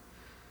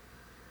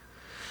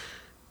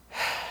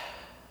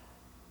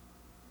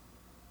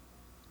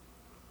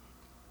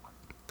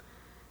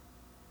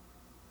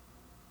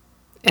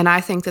 And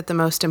I think that the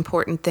most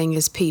important thing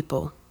is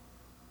people,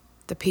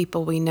 the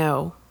people we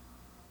know.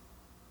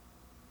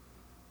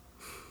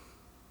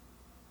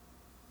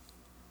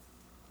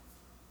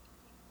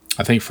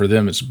 I think for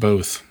them it's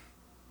both.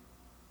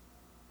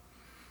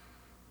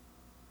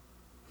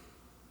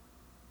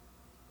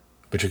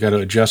 But you got to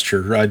adjust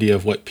your idea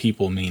of what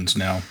people means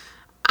now.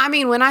 I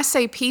mean, when I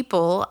say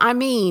people, I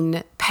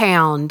mean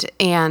Pound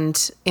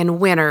and in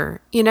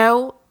Winter. You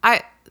know,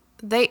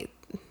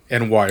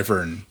 And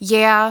Wyvern.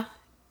 yeah,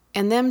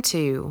 and them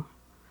too.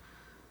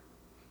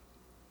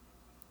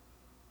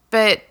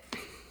 But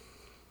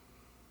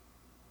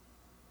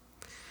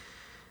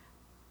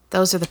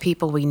those are the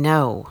people we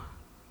know.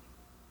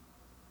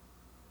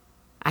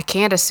 I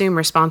can't assume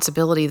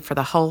responsibility for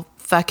the whole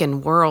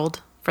fucking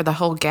world, for the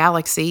whole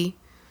galaxy.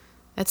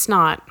 It's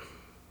not.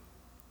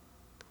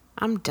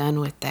 I'm done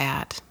with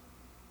that.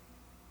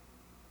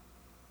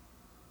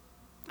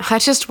 I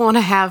just want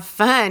to have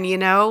fun, you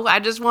know? I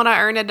just want to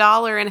earn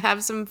 $1 and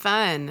have some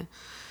fun.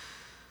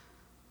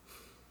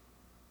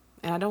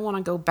 And I don't want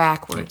to go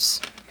backwards.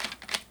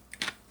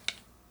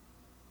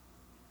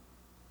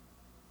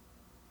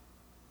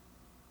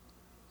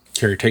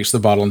 Carrie takes the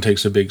bottle and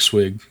takes a big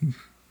swig.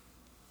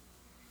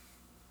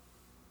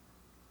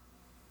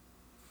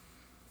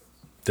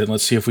 Then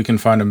let's see if we can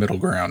find a middle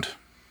ground.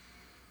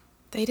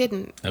 They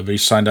didn't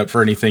Nobody's signed up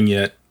for anything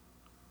yet.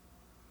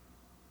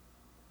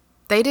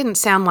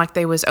 sound like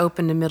they was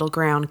open to middle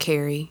ground,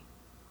 Carrie.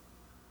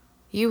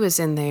 You was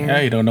in there.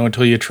 Yeah, you don't know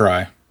until you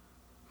try.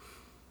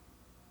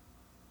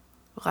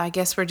 Well, I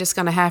guess we're just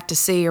going to have to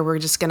see, or we're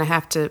just going to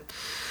have to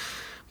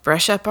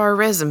brush up our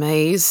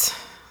resumes.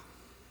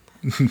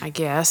 I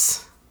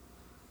guess.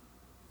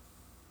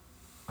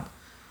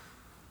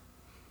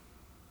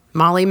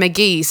 Molly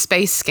McGee,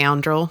 space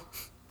scoundrel.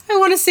 I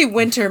want to see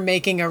Winter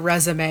making a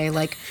resume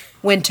like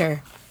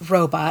Winter,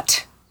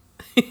 robot.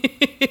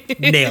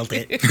 Nailed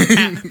it.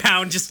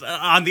 Pound just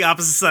on the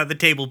opposite side of the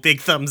table,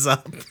 big thumbs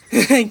up.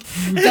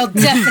 They'll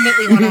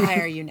definitely want to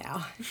hire you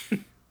now.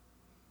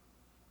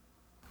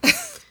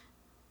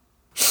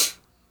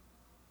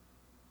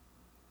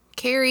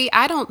 Carrie,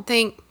 I don't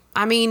think,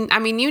 I mean,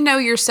 you know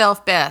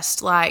yourself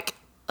best, like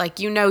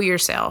you know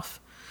yourself.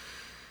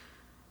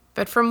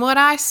 But from what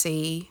I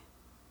see,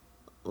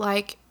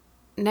 like,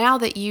 now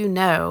that you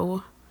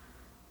know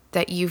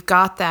that you've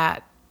got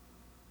that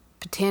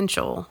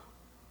potential,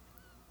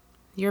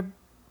 you're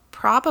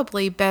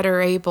probably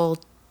better able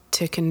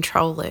to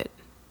control it.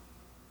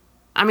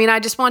 I mean, I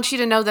just want you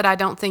to know that I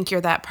don't think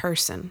you're that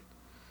person.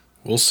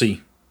 We'll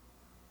see.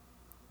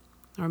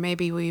 Or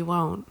maybe we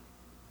won't.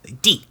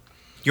 D,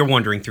 you're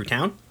wandering through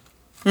town.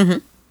 Mm-hmm.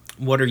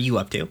 What are you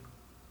up to?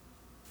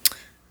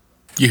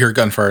 You hear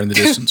gunfire in the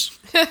distance.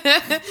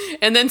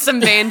 And then some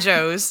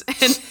banjos,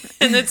 and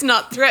it's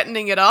not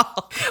threatening at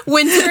all.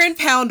 Winter and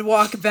Pound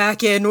walk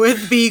back in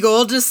with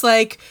Beagle, just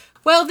like,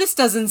 well, this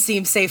doesn't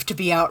seem safe to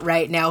be out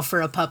right now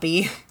for a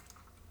puppy.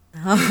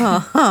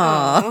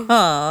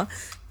 I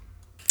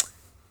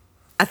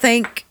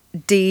think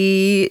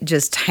D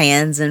just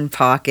hands in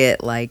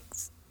pocket, like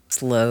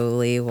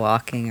slowly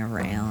walking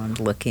around,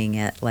 looking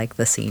at like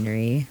the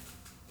scenery.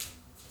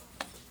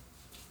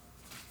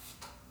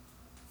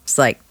 It's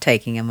like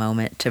taking a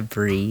moment to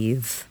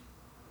breathe.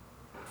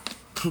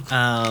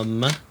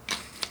 Welcome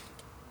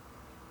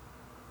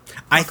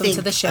I think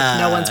to the ship.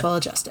 No one's well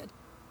adjusted.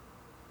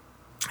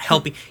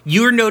 helping.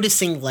 You're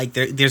noticing like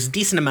there's a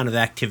decent amount of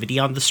activity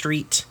on the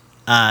street.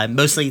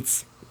 Mostly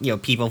it's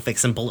people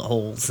fixing bullet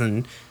holes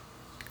and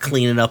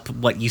cleaning up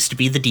what used to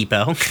be the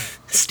depot.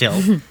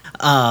 Still,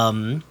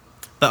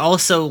 but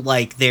also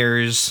like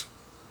there's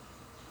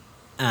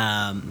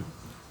kind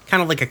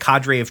of like a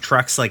cadre of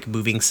trucks like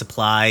moving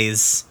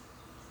supplies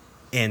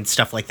and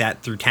stuff like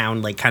that through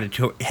town, like kind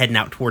of heading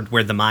out toward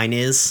where the mine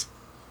is.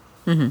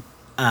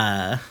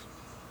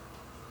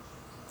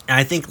 And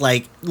I think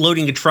like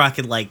loading a truck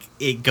and like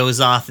it goes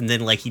off and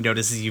then like he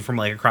notices you from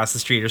like across the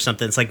street or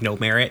something. It's like no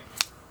merit.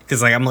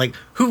 Because like I'm like,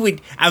 who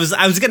would I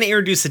was gonna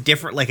introduce a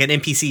different like an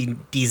NPC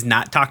D's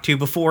not talked to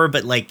before,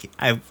 but like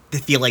I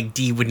feel like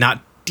D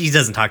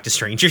doesn't talk to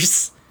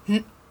strangers.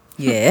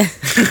 Yeah.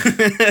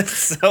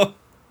 So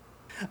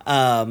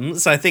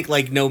I think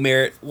like no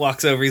merit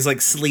walks over. He's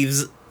like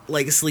sleeves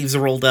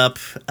rolled up,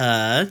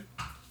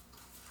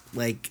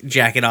 like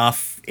jacket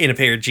off in a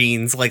pair of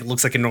jeans, like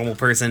looks like a normal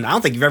person. I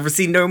don't think you've ever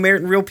seen No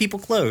Merit in real people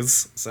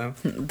clothes. So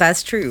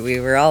That's true. We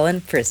were all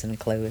in prison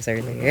clothes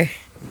earlier.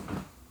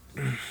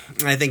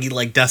 I think he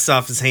like dusts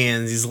off his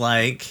hands. He's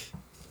like,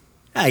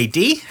 "Hey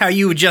D, how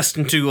you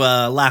adjusting to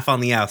life on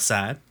the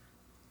outside?"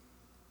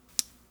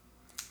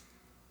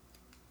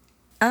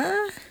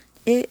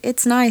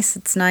 It's nice.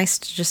 It's nice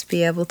to just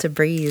be able to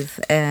breathe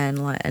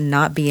and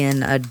not be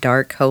in a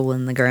dark hole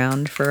in the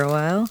ground for a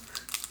while.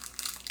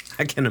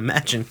 I can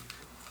imagine.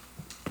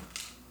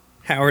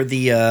 How are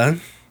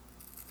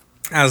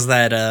how's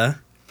that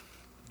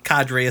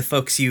cadre of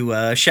folks you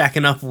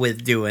shacking up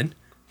with doing?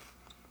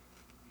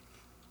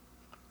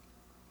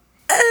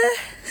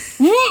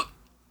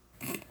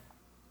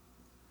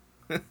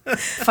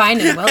 Fine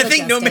and well I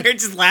think No adjusted. Merit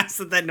just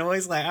laughs at that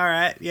noise, like, all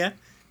right, yeah.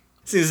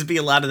 Seems to be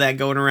a lot of that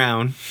going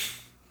around.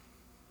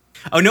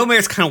 Oh, No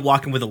Merit's kind of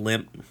walking with a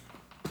limp.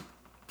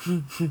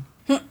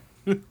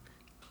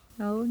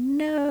 Oh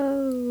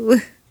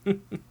no.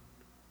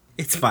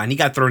 It's fine. He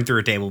got thrown through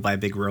a table by a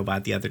big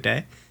robot the other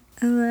day.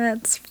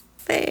 That's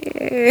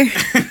fair.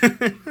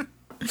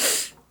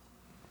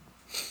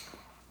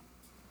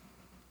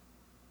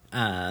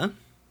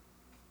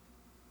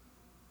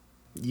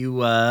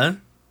 You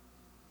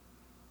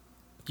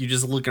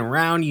just looking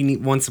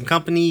around, want some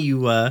company,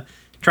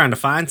 trying to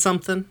find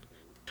something?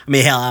 I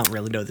mean, hell, I don't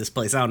really know this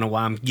place. I don't know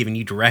why I'm giving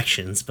you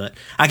directions, but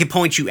I can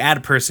point you at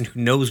a person who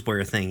knows where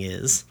a thing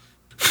is.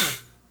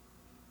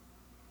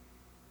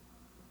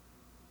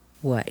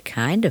 What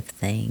kind of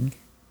thing?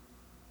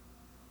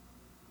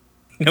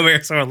 No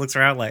Merit sort of looks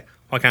around like,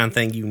 what kind of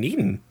thing you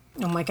needing?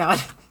 Oh my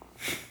god.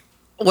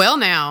 Well,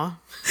 now.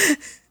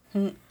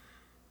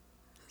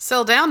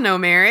 Settle down, No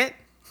Merit.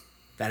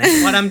 That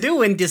ain't what I'm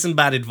doing,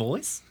 disembodied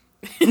voice.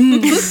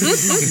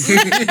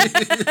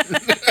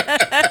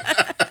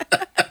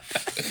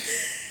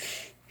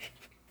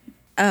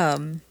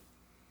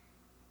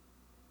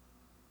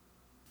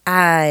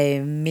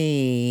 I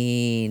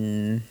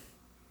mean,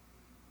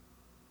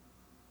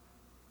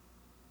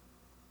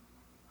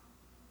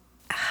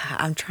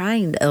 I'm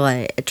trying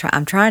to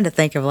I'm trying to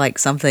think of like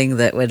something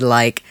that would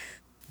like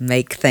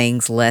make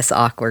things less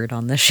awkward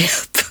on the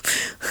ship.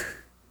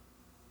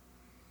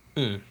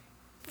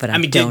 But I, I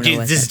mean, don't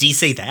know. does D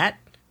say that?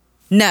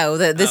 No,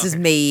 this is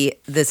me.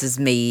 This is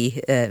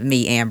me.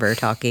 Me, Amber,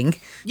 talking.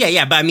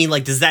 Yeah, but I mean,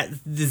 like, does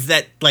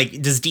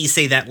D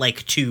say that,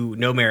 like, to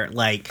No Merit,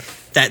 like,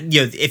 that,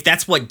 if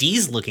that's what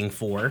D's looking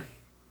for,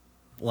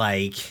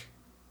 like,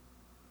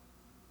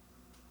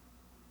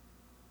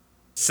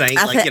 saying,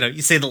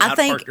 you say the loud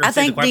part, or I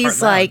say the think quiet D's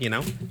part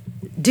loud,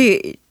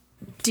 like,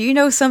 do you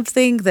know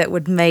something that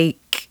would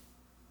make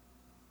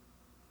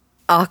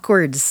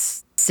awkward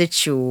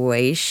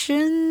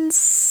situations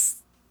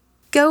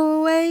go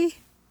away?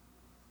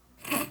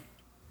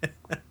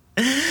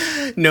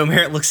 No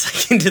Merit looks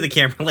like into the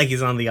camera like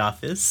he's on The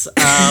Office.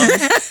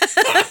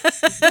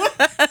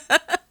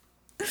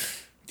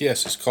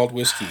 Yes, it's called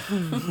whiskey.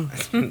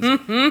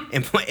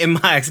 In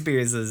my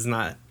experience, is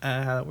not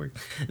how that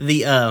works.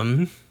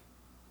 I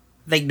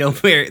think No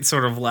Merit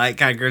sort of like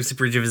kind of grabs the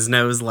bridge of his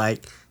nose,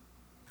 like,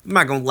 I'm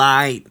not gonna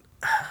lie,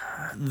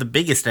 the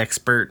biggest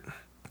expert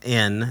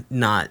and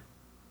not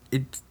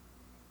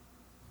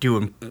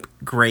doing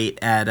great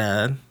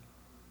at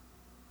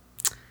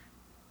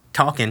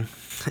talking,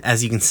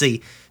 as you can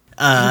see.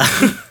 But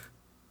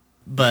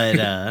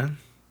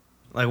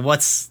like,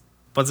 what's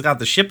got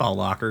the ship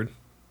all awkward?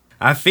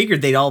 I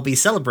figured they'd all be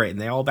celebrating.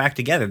 They all back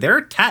together. They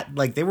were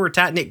a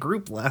tight knit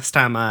group last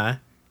time I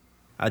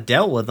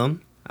dealt with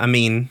them. I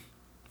mean,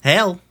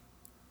 hell,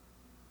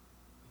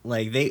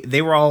 like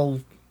they were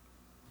all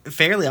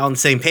fairly on the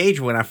same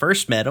page when I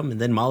first met them, and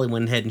then Molly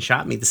went ahead and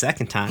shot me the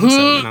second time.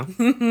 So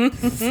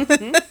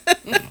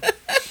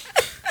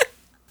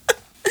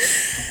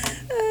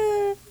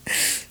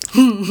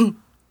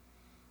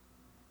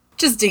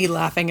Just D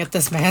laughing at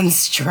this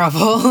man's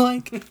trouble.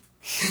 Like,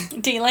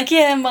 D like,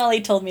 yeah, Molly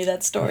told me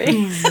that story.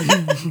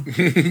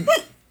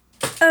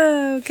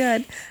 Oh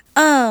god.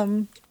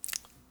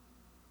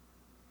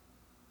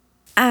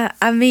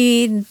 I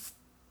mean,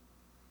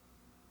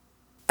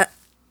 a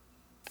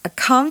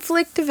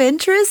conflict of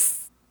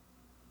interest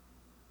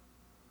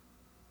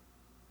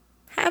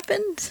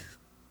happened.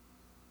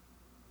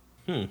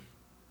 All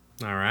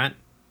right.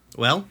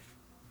 Well,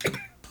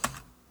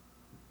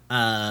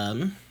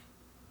 I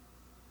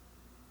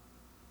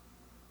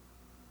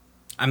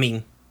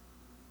mean,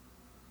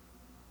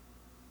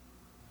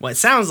 what it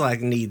sounds like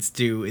it needs to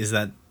do is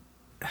that,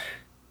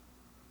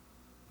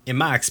 in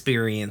my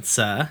experience,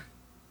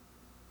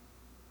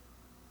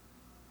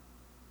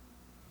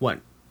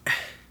 what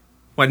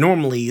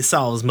normally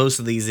solves most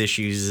of these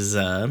issues is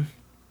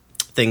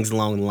things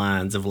along the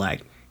lines of,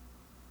 like,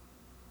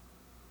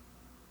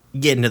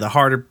 getting to the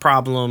heart of the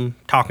problem,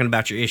 talking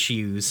about your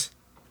issues.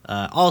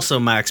 Also,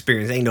 my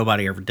experience, ain't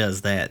nobody ever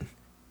does that.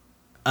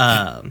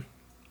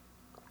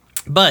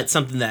 But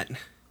something that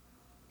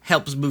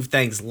helps move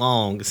things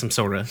along is some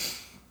sort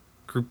of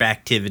group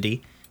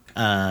activity.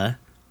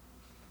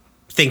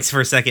 Thinks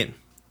for a second.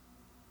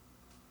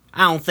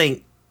 I don't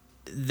think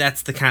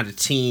that's the kind of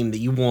team that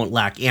you want,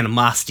 like,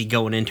 animosity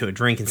going into a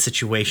drinking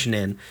situation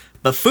in.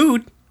 But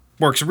food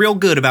works real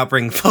good about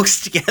bringing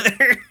folks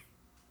together.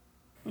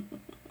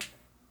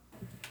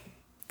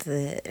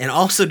 And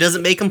also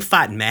doesn't make them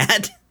fighting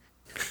mad.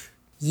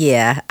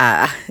 Yeah,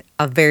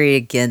 I'm very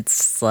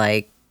against,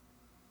 like,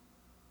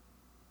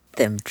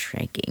 them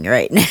drinking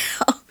right now.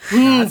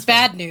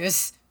 Bad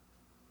news.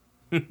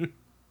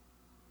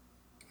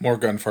 More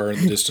gunfire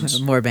in the distance.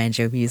 More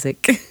banjo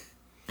music.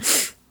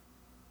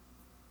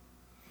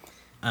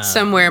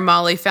 Somewhere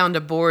Molly found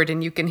a board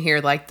and you can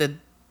hear like the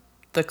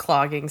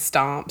clogging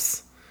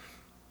stomps.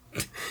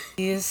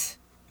 He's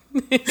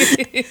Just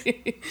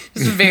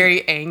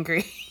very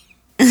angry.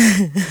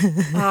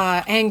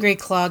 angry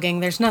clogging.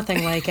 There's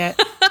nothing like it.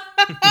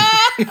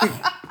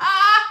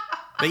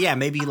 But yeah,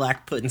 maybe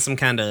like putting some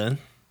kind of,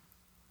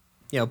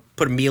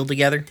 put a meal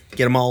together.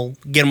 Get them all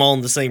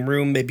in the same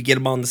room. Maybe get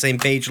them all on the same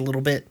page a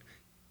little bit.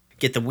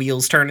 Get the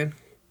wheels turning.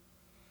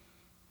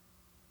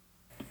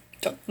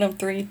 Talking them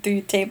through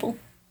the table.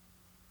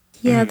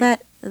 Yeah,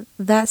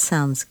 that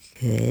sounds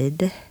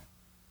good.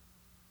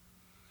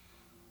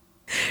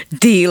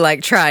 D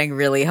like trying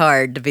really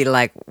hard to be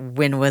like,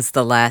 when was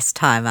the last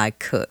time I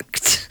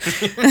cooked?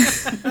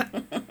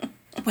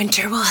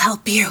 Winter will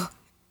help you.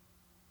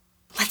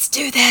 Let's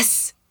do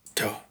this.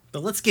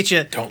 But let's get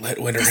you. Don't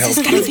let winter This help is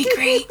you. gonna be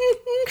great.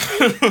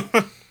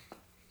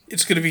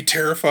 It's gonna be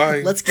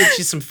terrifying. Let's get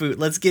you some food.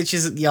 Let's get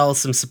y'all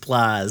some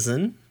supplies,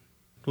 and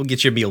we'll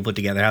get you a meal put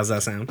together. How's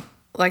that sound?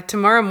 Like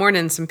tomorrow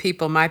morning, some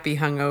people might be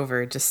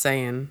hungover, just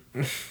saying.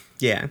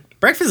 Yeah,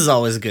 breakfast is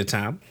always a good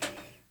time.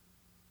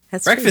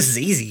 That's Breakfast is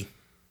easy.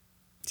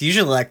 It's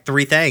usually like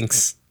 3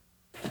 things.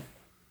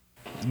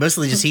 You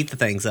mostly just heat the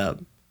things up.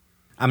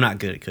 I'm not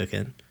good at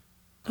cooking.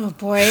 Oh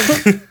boy.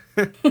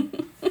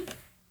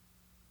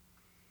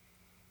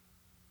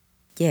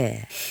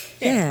 Yeah.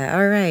 Yeah,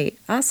 all right.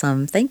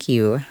 Awesome. Thank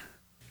you.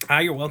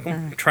 You're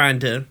welcome. Trying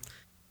to.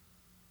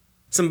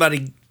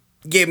 Somebody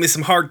gave me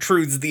some hard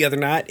truths the other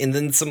night, and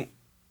then some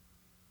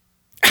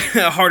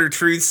harder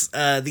truths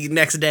the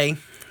next day.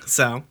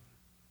 So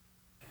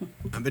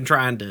I've been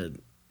trying to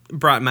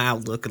brighten my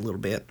outlook a little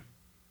bit.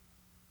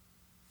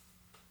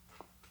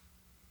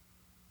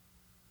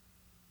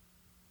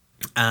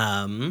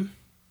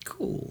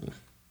 Cool.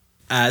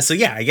 So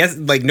yeah, I guess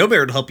like nobody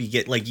would help you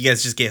get like you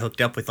guys just get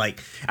hooked up with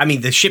like I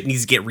mean the ship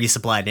needs to get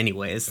resupplied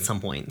anyways at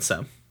some point,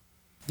 so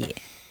Yeah.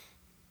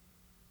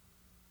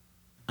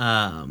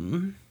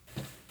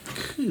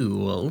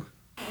 Cool.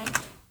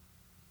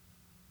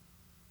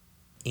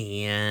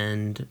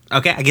 And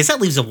okay, I guess that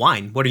leaves a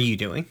wine. What are you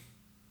doing?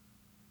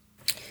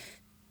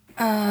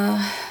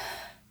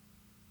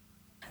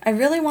 I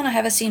really want to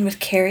have a scene with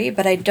Carrie,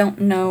 but I don't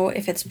know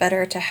if it's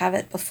better to have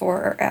it before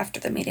or after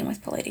the meeting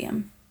with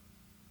Palladium.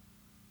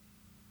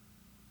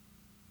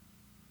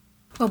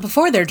 Well,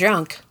 before they're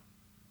drunk.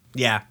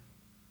 Yeah.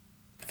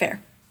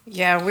 Fair.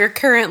 Yeah, we're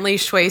currently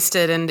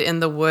wasted and in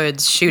the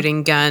woods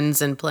shooting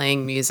guns and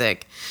playing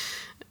music.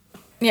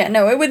 Yeah,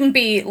 no, it wouldn't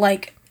be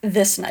like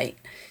this night.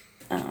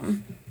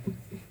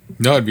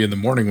 No, it'd be in the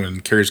morning when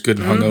Carrie's good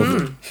and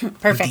hungover.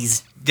 Perfect.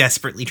 He's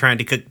desperately trying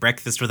to cook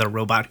breakfast with a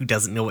robot who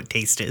doesn't know what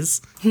taste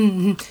is.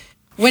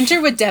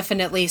 Winter would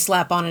definitely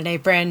slap on an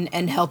apron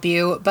and help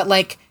you, but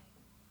like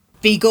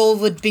Beagle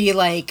would be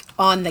like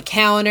on the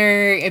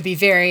counter. It'd be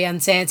very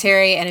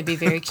unsanitary and it'd be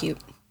very cute.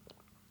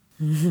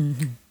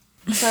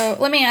 So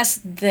let me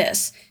ask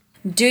this.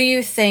 Do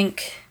you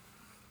think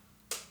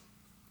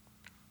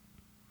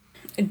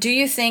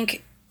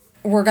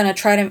we're going to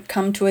try to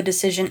come to a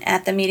decision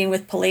at the meeting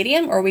with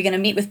Palladium, or are we going to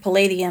meet with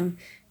Palladium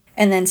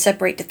and then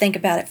separate to think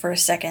about it for a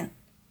second?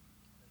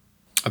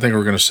 I think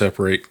we're going to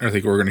separate. I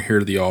think we're going to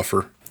hear the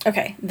offer.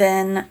 Okay,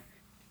 then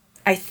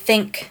I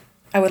think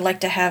I would like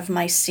to have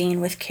my scene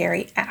with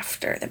Carrie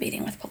after the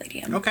meeting with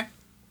Palladium. Okay.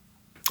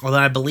 Well,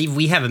 then I believe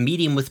we have a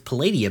meeting with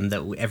Palladium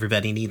that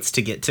everybody needs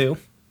to get to.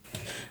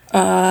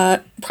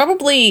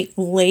 Probably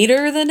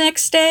later the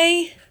next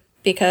day,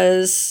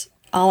 because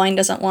Alwine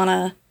doesn't want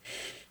to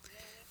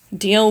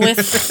deal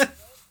with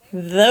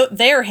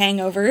their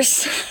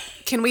hangovers.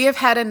 Can we have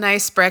had a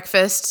nice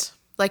breakfast?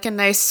 Like a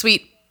nice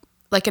sweet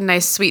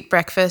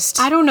breakfast?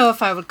 I don't know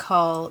if I would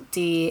call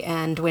Dee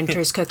and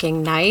Winter's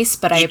cooking nice,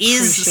 but I It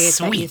is appreciate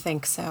that you sweet.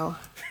 think so.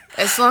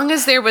 As long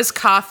as there was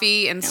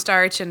coffee and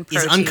starch and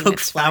Is protein.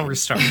 uncooked it's flour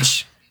fine.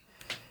 starch.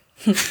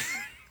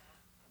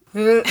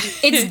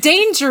 It's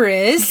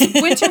dangerous.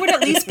 Winter would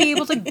at least be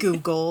able to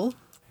Google.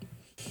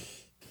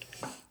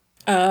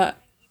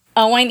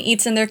 Alwine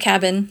eats in their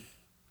cabin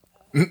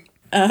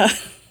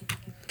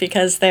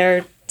because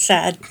they're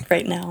sad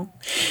right now.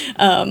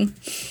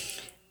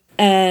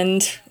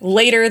 And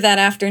later that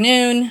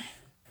afternoon,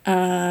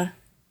 kind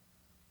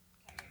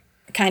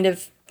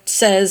of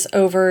says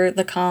over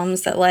the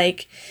comms that,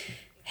 like,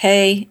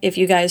 hey, if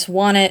you guys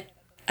want it,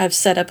 I've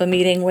set up a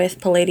meeting with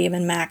Palladium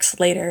and Max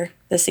later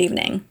this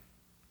evening.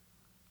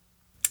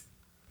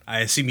 I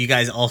assume you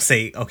guys all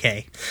say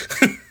okay.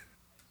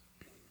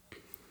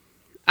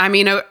 I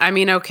mean,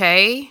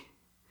 okay.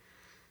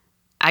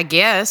 I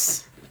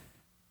guess.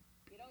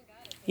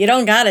 You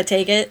don't gotta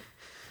take it.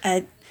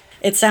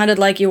 It sounded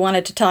like you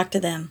wanted to talk to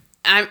them.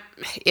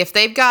 If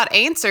they've got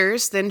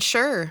answers, then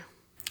sure.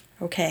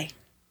 Okay.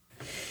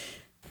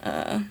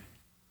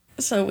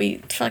 So we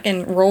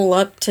fucking roll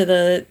up to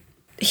the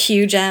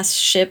huge ass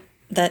ship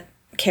that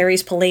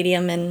carries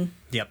Palladium and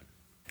Yep.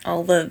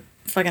 all the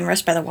fucking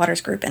Rest by the Waters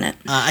group in it.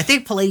 I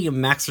think Palladium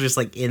and Max are just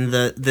like in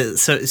the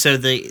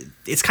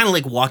it's kind of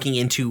like walking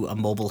into a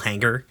mobile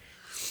hangar.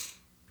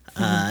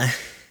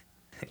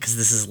 Because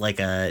this is like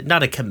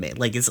not a command,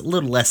 like it's a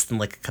little less than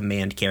like a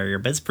command carrier,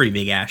 but it's a pretty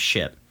big ass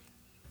ship.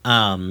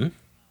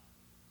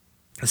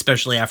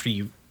 Especially after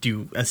you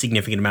do a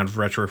significant amount of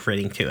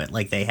retrofitting to it,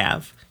 like they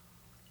have.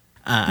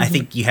 I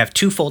think you have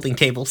 2 folding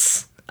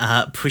tables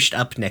pushed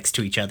up next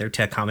to each other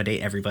to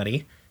accommodate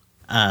everybody.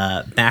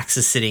 Max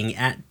is sitting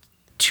at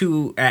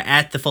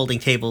the folding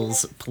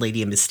tables.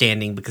 Palladium is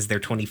standing because they're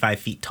 25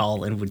 feet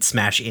tall and would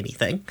smash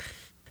anything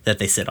that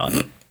they sit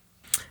on.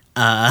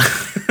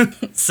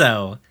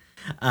 So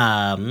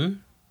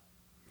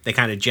they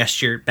kind of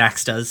gesture,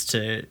 Max does,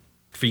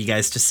 for you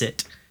guys to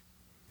sit.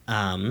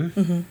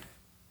 And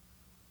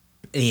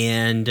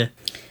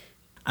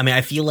I mean,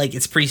 I feel like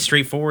it's pretty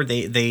straightforward.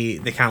 They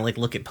kind of like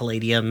look at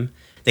Palladium.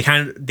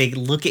 They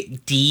look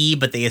at D,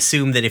 but they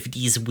assume that if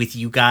D's with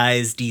you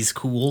guys, D's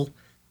cool.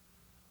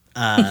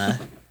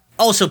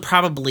 Also,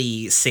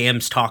 probably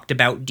Sam's talked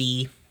about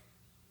D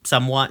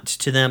somewhat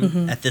to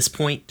them at this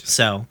point,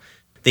 so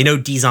they know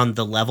D's on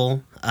the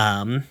level.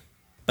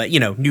 But you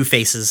know, new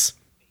faces.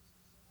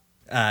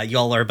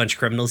 Y'all are a bunch of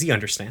criminals. You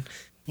understand.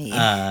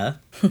 Yeah.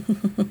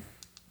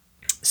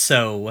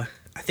 So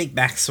I think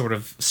Max sort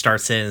of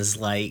starts in as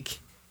like,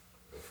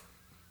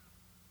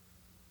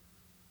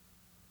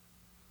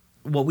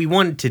 what we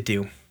wanted to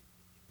do.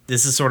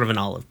 This is sort of an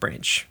olive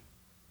branch,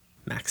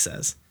 Max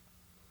says.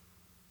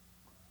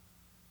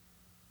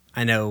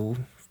 I know,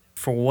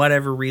 for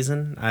whatever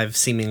reason, I've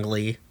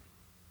seemingly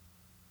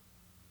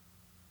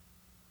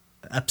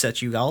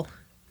upset you all,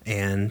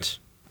 and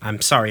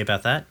I'm sorry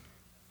about that.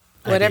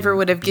 Whatever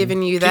would have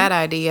given you that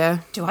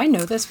idea. Do I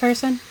know this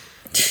person?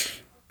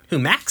 Who,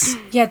 Max?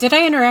 Yeah, did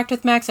I interact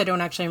with Max? I don't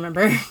actually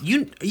remember.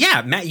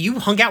 Matt, you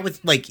hung out with,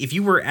 like, if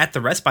you were at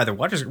the Rest by the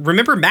Waters.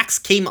 Remember, Max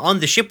came on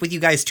the ship with you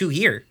guys too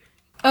here.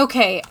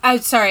 Okay, I'm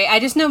sorry. I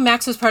just know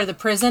Max was part of the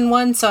prison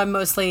one, so I'm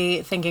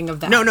mostly thinking of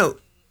that.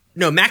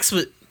 No, Max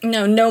was...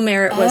 No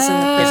Merit was in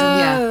the prison.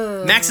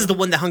 Yeah. Max is the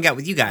one that hung out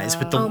with you guys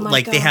with the, Oh my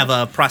like, they have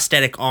God. a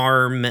prosthetic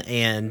arm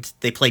and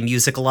they play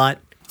music a lot.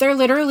 They're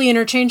literally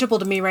interchangeable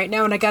to me right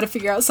now, and I gotta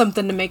figure out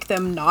something to make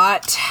them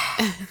not.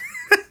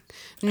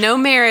 No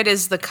Merit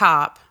is the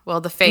cop.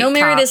 Well, the fake No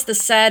Merit cop. is the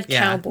sad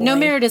Yeah. cowboy. No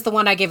Merit is the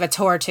one I gave a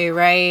tour to,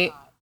 right?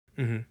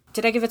 Mm-hmm.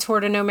 Did I give a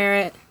tour to No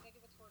Merit?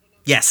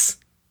 Yes.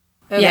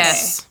 Okay.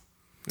 Yes.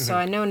 So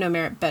I know No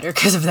Merit better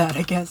because of that,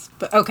 I guess.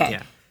 But okay.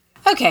 Yeah.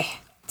 Okay.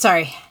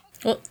 Sorry.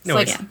 Well, No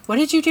Like, worries. what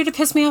did you do to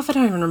piss me off? I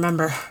don't even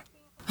remember.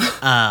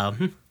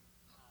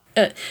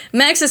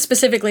 Max is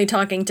specifically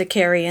talking to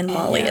Carrie and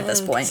Molly at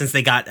this point. Since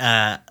they got,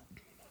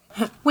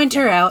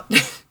 Winter out.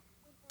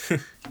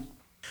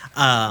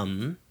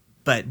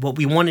 but what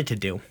we wanted to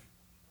do,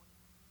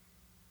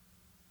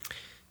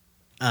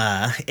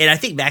 and I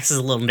think Max is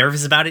a little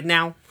nervous about it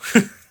now,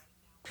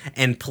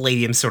 and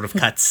Palladium sort of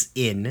cuts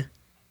in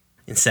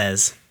and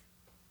says,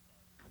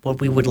 what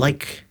we would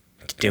like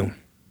to do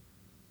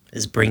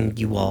is bring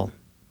you all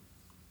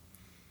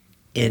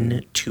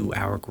into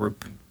our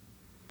group.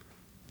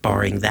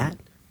 Barring that,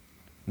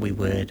 we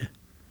would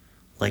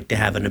like to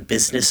have a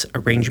business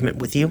arrangement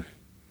with you.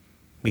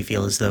 We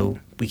feel as though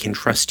we can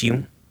trust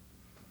you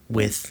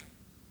with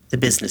the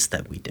business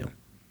that we do.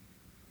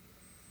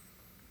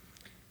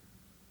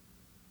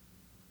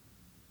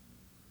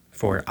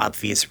 For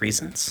obvious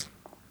reasons,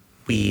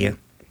 we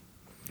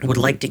would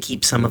like to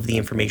keep some of the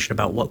information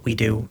about what we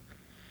do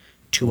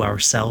to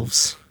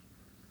ourselves,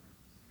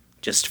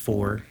 just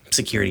for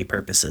security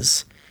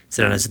purposes. It's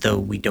not as though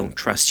we don't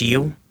trust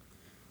you,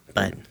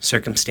 but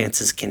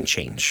circumstances can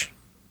change.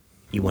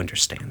 You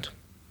understand.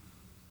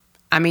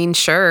 I mean,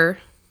 sure.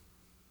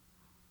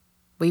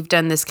 We've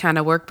done this kind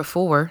of work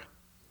before.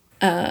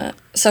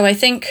 So I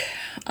think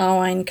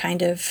Alwine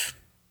kind of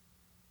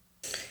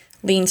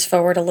leans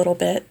forward a little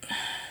bit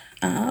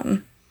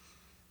and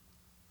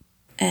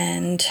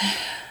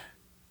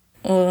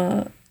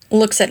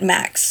looks at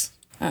Max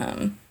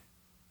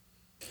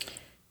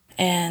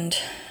and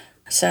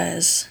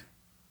says,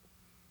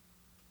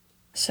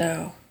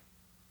 so,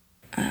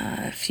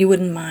 if you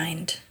wouldn't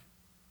mind,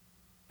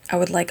 I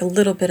would like a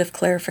little bit of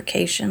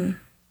clarification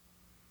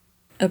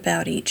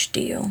about each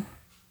deal.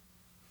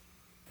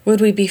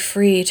 Would we be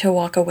free to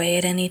walk away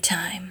at any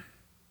time?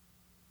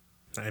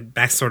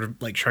 Max sort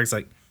of like shrugs,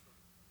 like,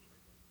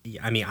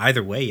 I mean,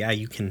 either way, yeah,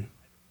 you can.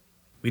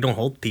 We don't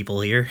hold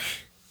people here.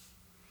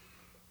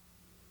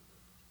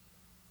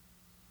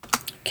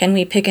 Can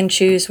we pick and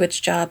choose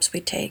which jobs we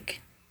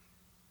take?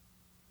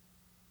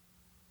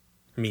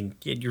 I mean,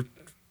 yeah, you're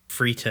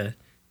free to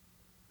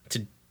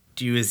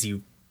do as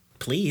you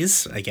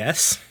please, I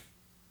guess.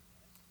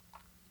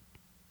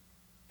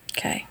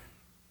 Okay.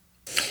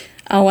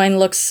 Owen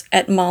looks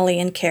at Molly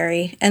and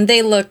Carrie, and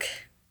they look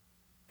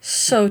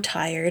so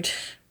tired.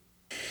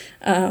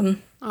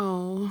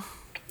 Oh.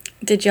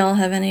 Did y'all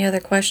have any other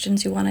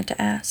questions you wanted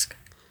to ask?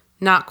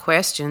 Not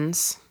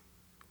questions.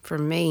 For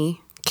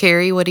me.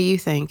 Carrie, what do you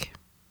think?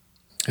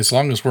 As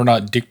long as we're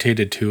not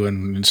dictated to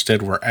and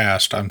instead we're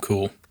asked, I'm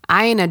cool.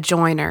 I ain't a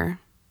joiner.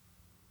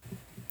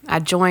 I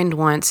joined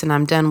once and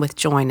I'm done with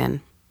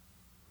joining.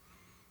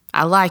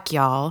 I like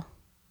y'all.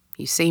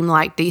 You seem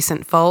like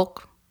decent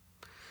folk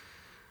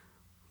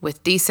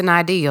with decent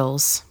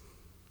ideals.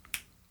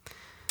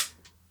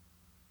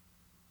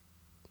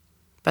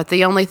 But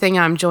the only thing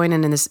I'm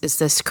joining in is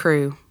this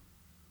crew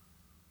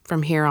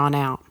from here on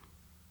out.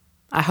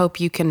 I hope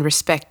you can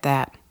respect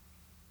that.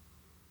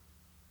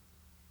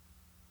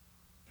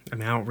 I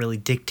mean, I don't really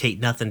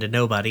dictate nothing to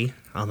nobody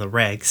on the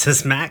reg,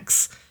 says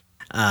Max.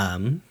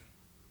 I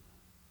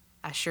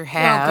sure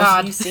have.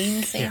 God. You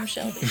seen Sam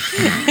Shelby?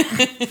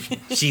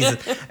 She's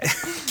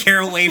care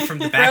away from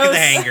the back of the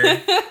hangar.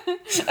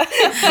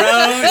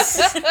 Rose.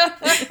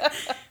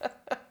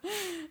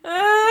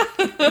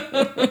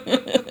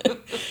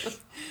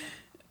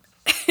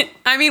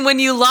 I mean, when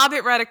you lob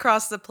it right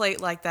across the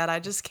plate like that, I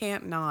just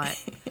can't not.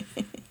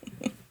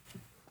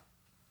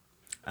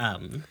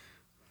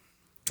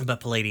 But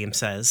Palladium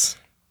says,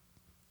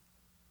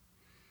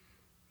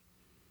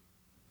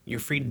 "You're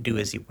free to do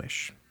as you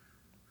wish.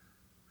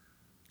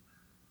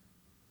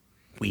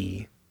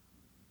 We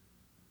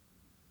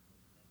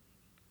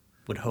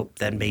would hope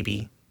that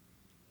maybe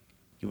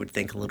you would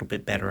think a little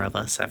bit better of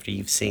us after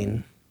you've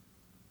spent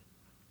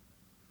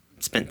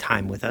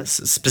time with us.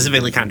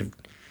 Specifically, kind of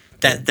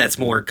that's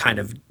more kind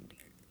of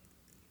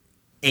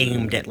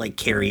aimed at like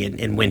Carrie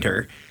and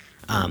Winter.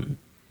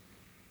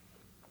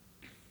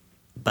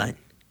 But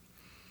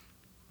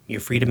you're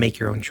free to make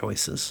your own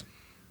choices.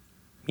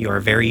 You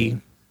have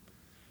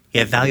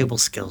valuable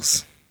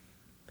skills,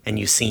 and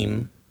you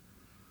seem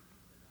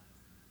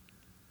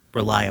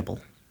reliable.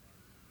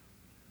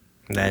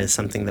 That is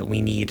something that we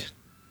need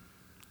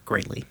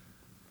greatly."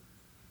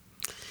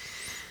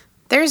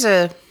 There's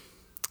a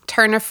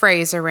turn of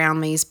phrase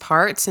around these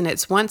parts, and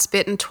it's once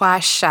bitten,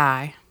 twice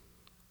shy.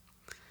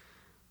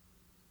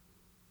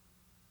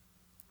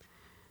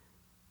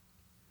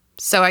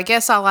 So I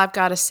guess all I've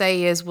got to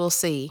say is we'll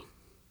see.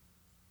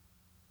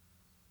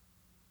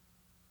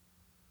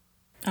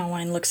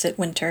 Owen looks at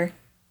Winter.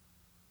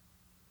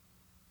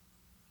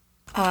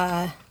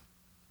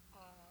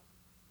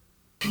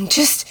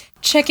 Just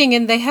checking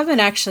in, they haven't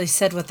actually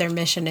said what their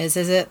mission is.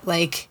 Is it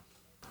like,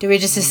 do we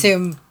just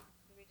assume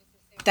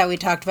that we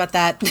talked about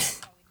that?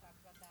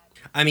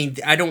 I mean,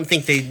 I don't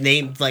think they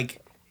named,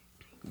 like,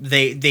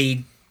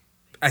 they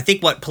I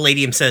think what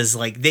Palladium says,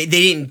 like, they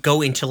didn't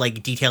go into,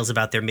 like, details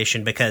about their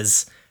mission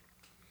because,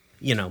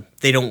 you know,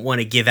 they don't want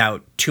to give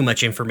out too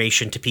much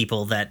information to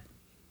people that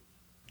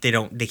they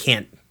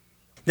can't,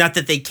 not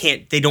that they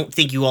can't, they don't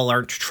think you all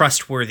aren't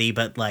trustworthy,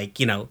 but, like,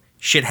 you know,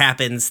 shit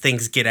happens,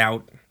 things get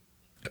out,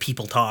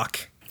 people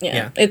talk.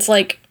 Yeah. It's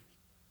like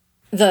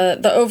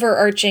the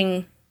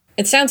overarching,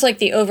 it sounds like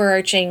the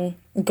overarching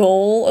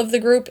goal of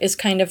the group is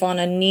kind of on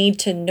a need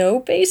to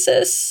know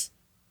basis.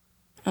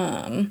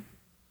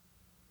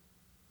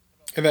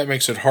 And that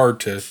makes it hard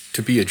to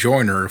be a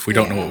joiner if we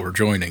don't know what we're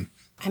joining.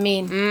 I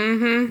mean,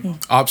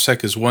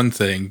 OPSEC is one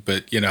thing,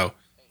 but, you know,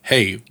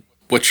 hey,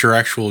 what's your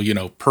actual, you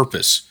know,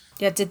 purpose?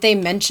 yeah, did they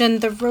mention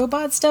the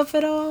robot stuff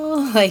at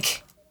all?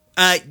 Like,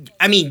 I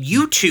mean,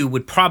 you two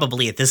would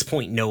probably at this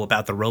point know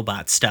about the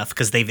robot stuff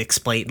because they've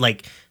explained,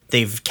 like,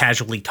 they've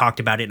casually talked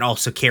about it, and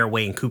also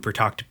Caraway and Cooper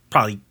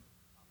probably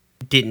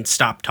didn't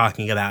stop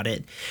talking about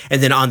it.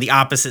 And then on the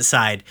opposite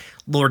side,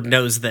 Lord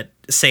knows that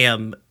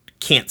Sam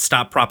can't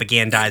stop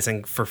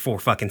propagandizing for 4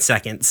 fucking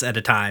seconds at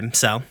a time,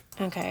 so.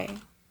 okay.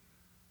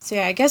 So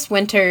yeah, I guess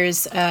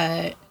Winter's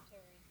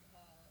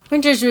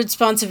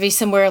response would be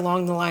somewhere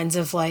along the lines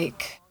of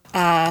like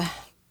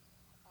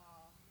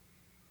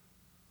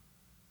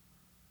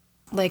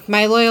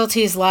my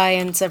loyalties lie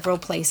in several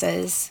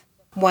places.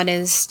 One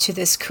is to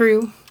this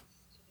crew.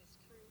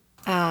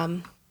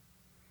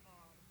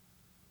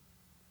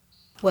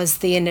 Was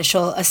the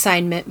initial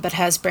assignment, but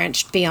has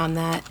branched beyond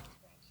that.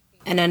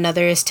 And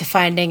another is to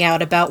finding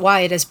out about why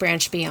it has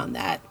branched beyond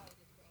that.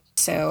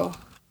 So,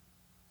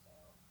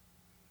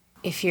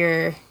 if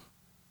your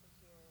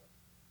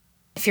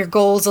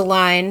goals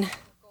align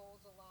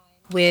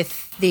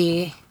with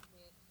that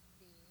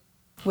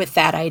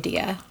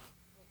idea,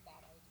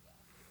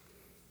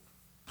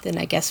 then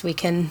I guess we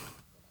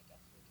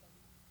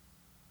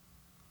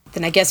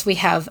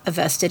have a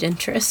vested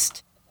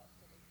interest.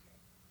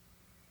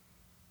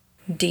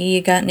 D,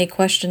 you got any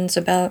questions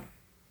about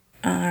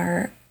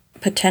our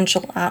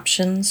potential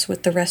options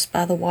with the Rest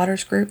by the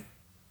Waters group?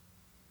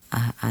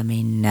 I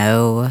mean,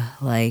 no.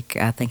 Like,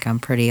 I think I'm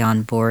pretty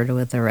on board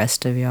with the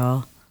rest of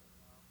y'all.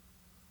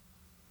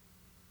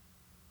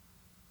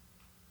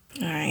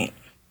 All right.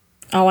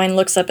 Owen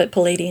looks up at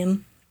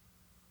Palladium.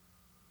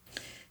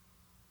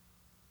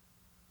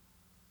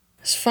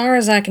 As far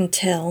as I can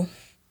tell,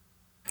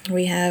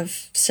 we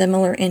have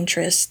similar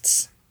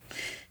interests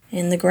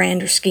in the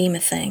grander scheme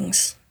of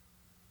things.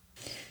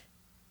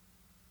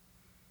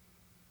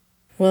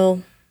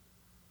 We'll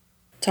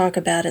talk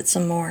about it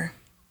some more,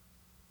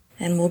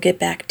 and we'll get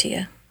back to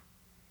you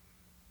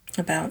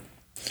about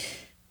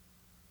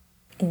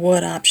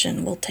what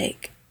option we'll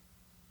take.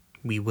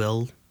 We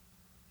will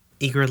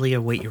eagerly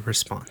await your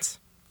response.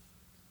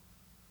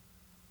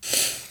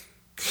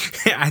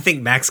 I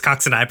think Max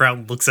cocks an eyebrow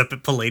and looks up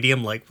at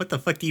Palladium like, what the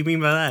fuck do you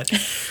mean by that?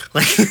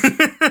 Like,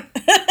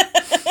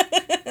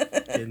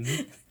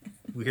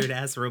 weird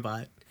ass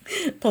robot.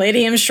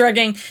 Palladium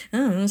shrugging.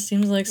 Oh,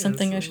 seems like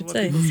something I should What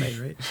say. people say,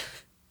 right?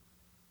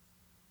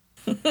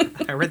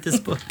 I read this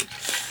book.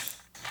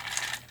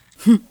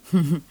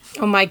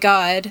 Oh my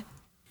god.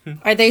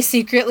 Are they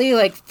secretly,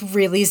 like,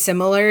 really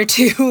similar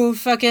to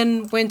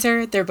fucking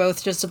Winter? They're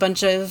both just a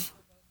bunch of...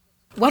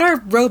 What are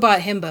robot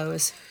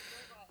himbos?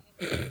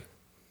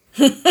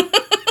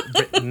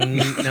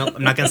 No,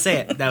 I'm not gonna say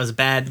it. That was a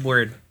bad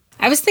word.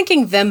 I was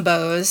thinking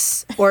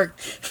thembos, or...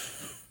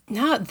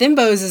 No,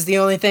 thembos is the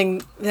only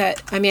thing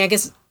that... I mean, I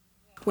guess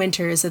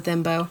Winter is a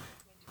thembo.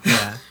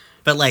 Yeah.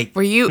 But like,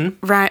 Were you,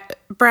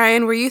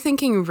 Brian, were you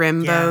thinking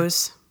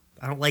Rimbos?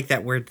 I don't like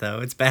that word though.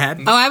 It's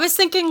bad. Oh, I was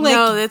thinking, like...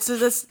 No, that's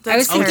I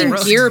was thinking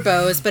gross.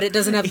 gearbos, but it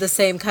doesn't have the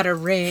same kind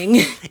of ring.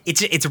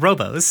 It's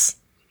Robos.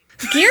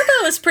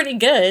 Gearbo is pretty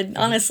good,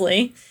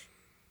 honestly.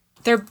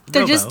 They're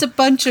Robo. just a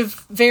bunch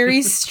of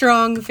very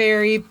strong,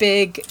 very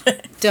big,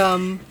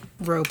 dumb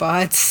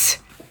robots.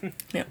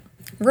 Yeah.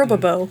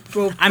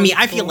 Robobo. I mean,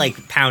 I feel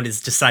like Pound is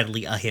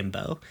decidedly a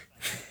himbo.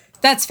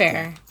 That's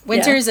fair.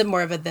 Winter Yeah. is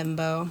more of a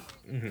thimbo.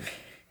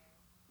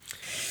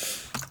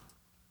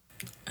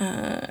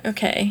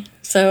 Okay,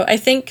 so I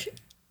think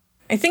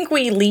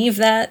we leave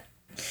that,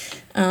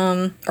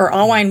 or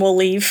Allwine will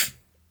leave,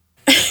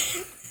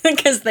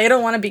 because they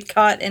don't want to be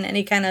caught in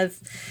any kind of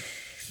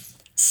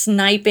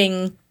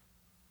sniping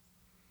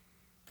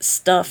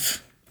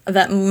stuff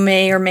that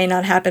may or may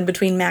not happen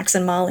between Max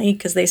and Molly,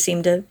 because they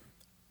seem to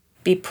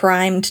be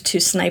primed to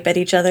snipe at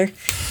each other.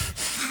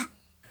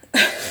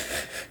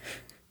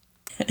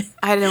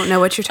 I don't know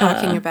what you're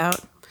talking about.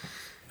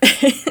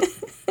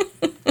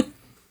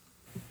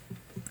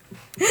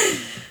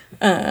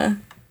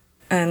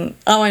 And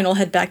Allwine will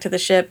head back to the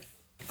ship.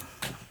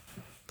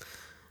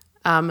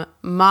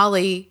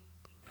 Molly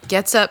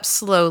gets up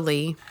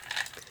slowly,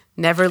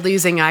 never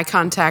losing eye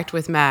contact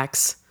with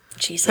Max,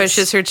 Jesus.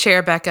 pushes her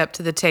chair back up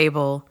to the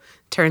table,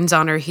 turns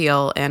on her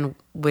heel, and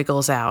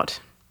wiggles out.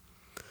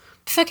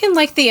 Fucking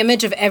like the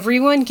image of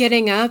everyone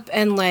getting up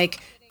and like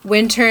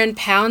Winter and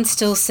Pound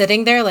still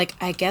sitting there. Like,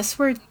 I guess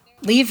we're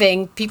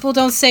leaving. People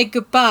don't say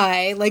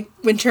goodbye. Like,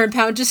 Winter and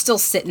Pound just still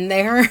sitting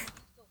there.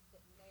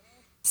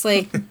 It's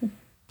like,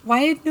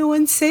 why did no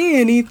one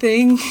say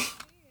anything?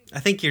 I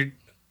think you're.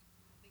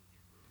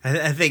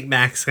 I think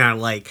Max kind of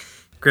like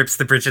grips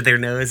the bridge of their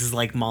nose as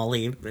like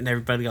Molly and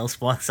everybody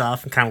else walks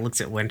off and kind of looks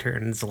at Winter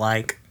and is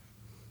like,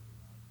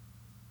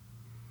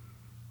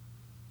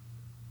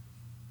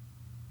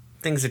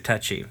 things are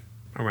touchy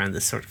around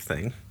this sort of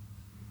thing.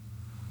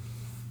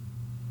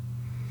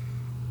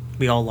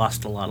 We all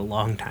lost a lot a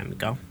long time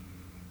ago.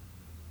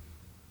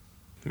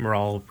 We're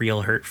all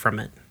real hurt from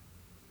it.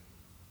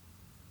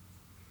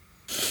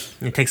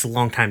 It takes a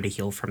long time to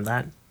heal from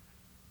that.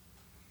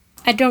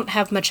 I don't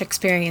have much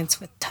experience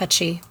with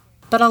touchy,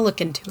 but I'll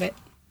look into it.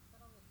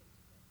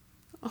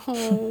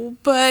 Oh,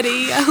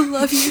 buddy, I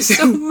love you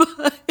so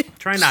much.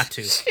 Try not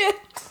to.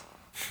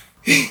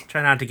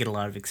 Try not to get a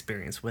lot of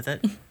experience with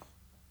it.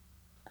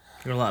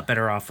 You're a lot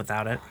better off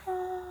without it.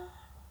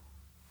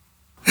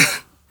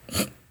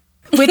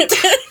 With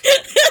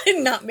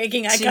Not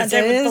making eye contact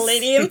with Jesus.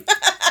 Palladium.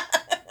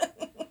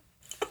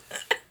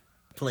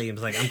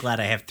 Palladium's like, I'm glad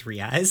I have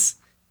 3 eyes,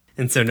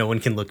 and so no one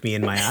can look me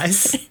in my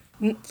eyes.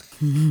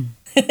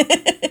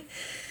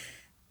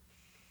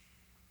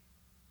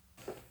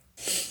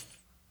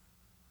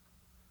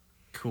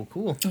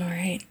 Cool. All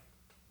right.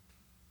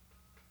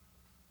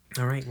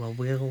 All right. Well,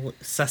 we'll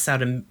suss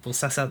out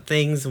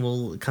things, and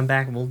we'll come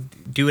back and we'll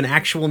do an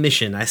actual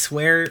mission. I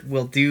swear,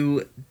 we'll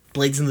do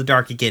Blades in the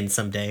Dark again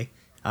someday,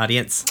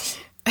 audience.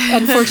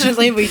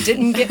 Unfortunately, we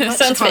didn't get much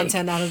Sounds fake.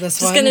 content out of this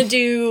Just one. gonna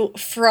do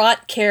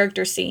fraught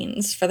character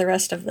scenes for the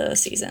rest of the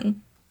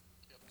season.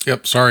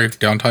 Yep, sorry,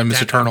 downtime is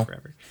Downtime eternal.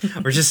 forever.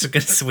 We're just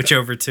gonna switch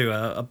over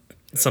to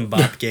some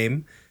Bob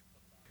game.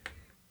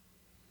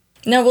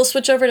 No, we'll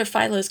switch over to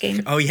Philo's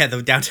game. Oh yeah, the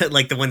downtime,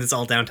 like the one that's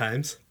all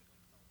downtimes.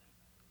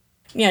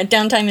 Yeah,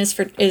 downtime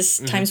is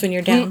times when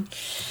you're down.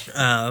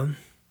 All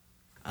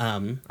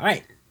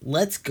right,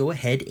 let's go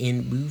ahead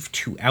and move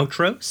to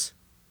outros.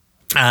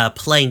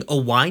 Playing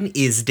Owine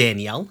is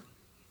Danielle.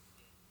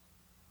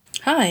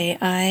 Hi,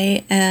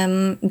 I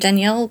am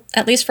Danielle,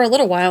 at least for a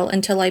little while,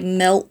 until I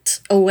melt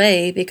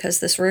away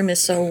because this room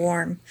is so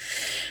warm.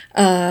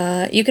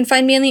 You can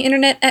find me on the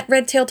internet at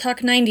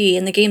RedtailTalk90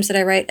 and the games that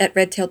I write at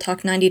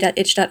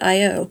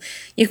redtailtalk90.itch.io.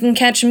 You can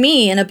catch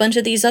me and a bunch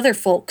of these other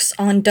folks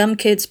on Dumb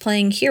Kids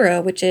Playing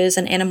Hero, which is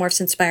an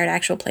Animorphs-inspired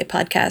actual play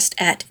podcast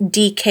at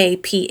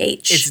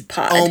DKPH It's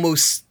Pod.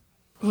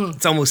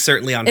 It's almost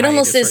certainly on It hiatus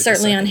almost is right this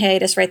certainly on second.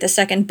 hiatus right this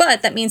second,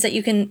 but that means that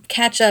you can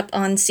catch up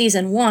on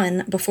season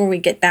 1 before we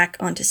get back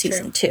onto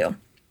season 2.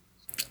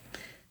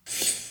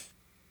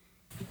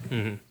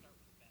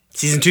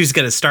 Season 2 is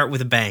going to start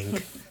with a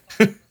bang.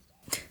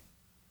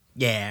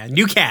 Yeah,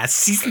 new cast,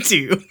 season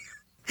 2.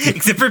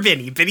 Except for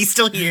Benny. Benny's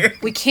still here.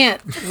 We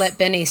can't let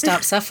Benny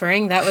stop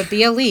suffering. That would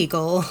be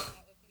illegal.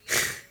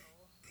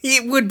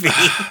 It would be.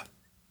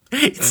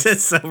 It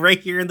says so right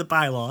here in the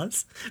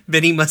bylaws.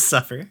 Benny must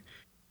suffer.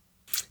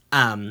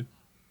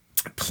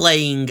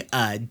 Playing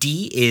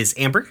D is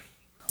Amber.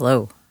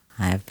 Hello,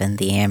 I have been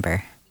the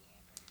Amber.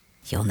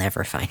 You'll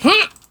never find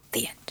me.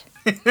 The end.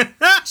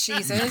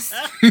 Jesus.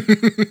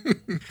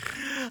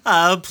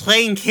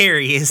 Playing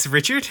Carrie is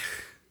Richard.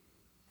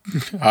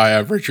 Hi,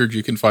 I'm Richard.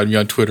 You can find me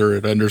on Twitter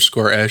at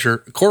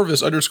 _Azure.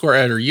 Corvus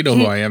 _Azure. You know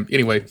who I am.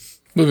 Anyway,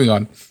 moving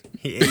on.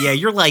 Yeah,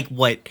 you're like,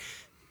 what,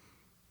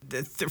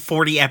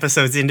 40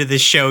 episodes into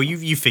this show?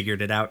 You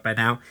figured it out by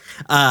now.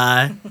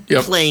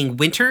 Yep. Playing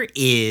Winter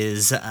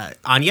is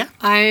Anya.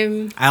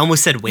 I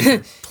almost said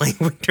Winter. Playing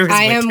Winter is Winter.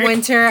 am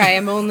Winter. I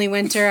am only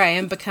Winter. I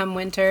am become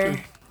Winter.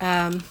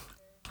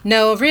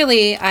 No,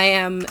 really, I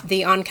am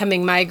the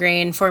oncoming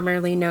migraine,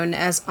 formerly known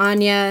as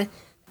Anya.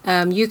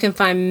 You can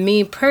find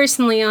me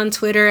personally on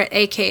Twitter at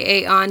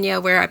AKA Anya,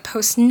 where I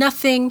post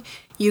nothing.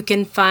 You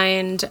can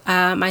find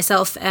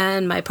myself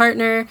and my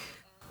partner,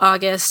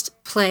 August,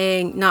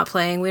 not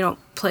playing, we don't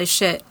play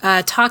shit,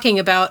 talking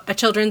about a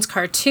children's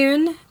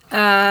cartoon,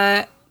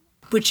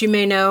 which you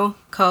may know,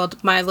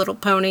 called My Little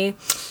Pony.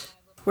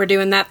 We're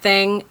doing that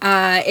thing.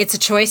 It's a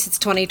choice. It's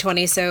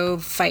 2020, so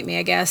fight me,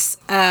 I guess.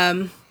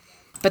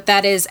 But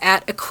that is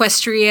at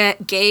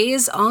Equestria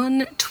Gaze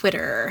on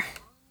Twitter.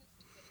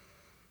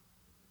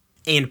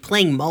 And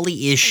playing Molly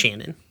is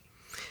Shannon.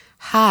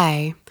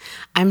 Hi,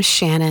 I'm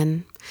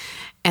Shannon,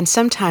 and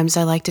sometimes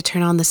I like to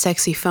turn on the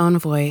sexy phone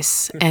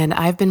voice, and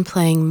I've been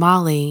playing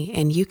Molly,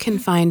 and you can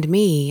find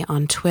me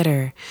on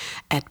Twitter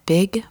at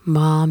Big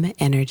Mom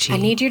Energy. I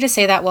need you to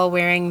say that while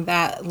wearing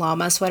that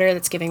llama sweater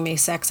that's giving me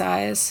sex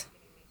eyes.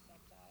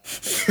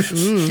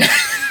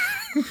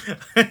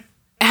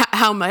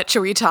 How much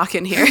are we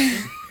talking here?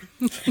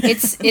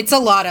 It's a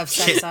lot of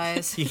sex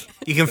eyes.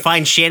 You can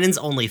find Shannon's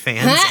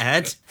OnlyFans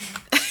at...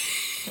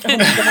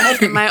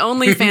 My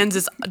OnlyFans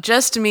is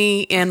just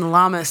me in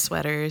llama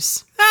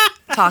sweaters,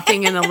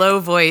 talking in a low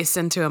voice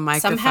into a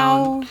microphone.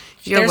 Somehow,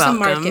 You're there's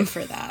welcome. a market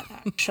for that,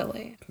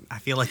 actually. I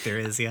feel like there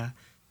is, yeah.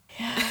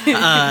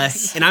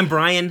 And I'm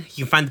Brian.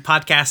 You can find the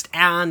podcast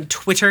on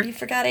Twitter. You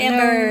forgot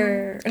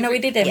Amber. No, we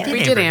did Amber.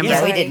 We did Amber.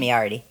 Yeah, we Sorry. did me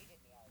already.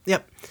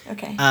 Yep.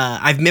 Okay.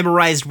 I've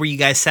memorized where you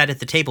guys sat at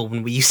the table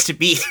when we used to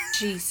be.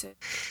 Jesus.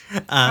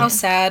 How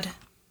sad.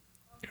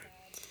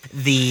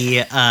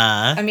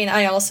 I mean,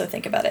 I also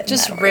think about it.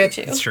 Just in that order, rip.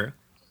 too. It's true.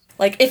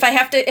 Like if I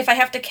have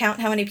to count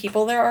how many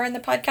people there are in the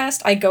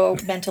podcast, I go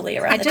mentally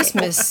around. I the just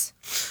table. miss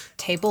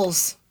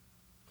tables.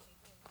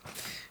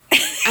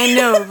 I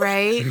know,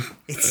 right?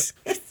 It's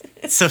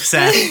so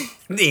sad.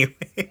 Anyway,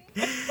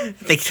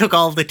 they took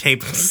all the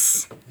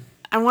tables.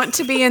 I want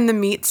to be in the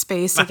meat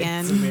space It's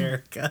again.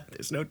 America.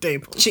 There's no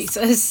tables.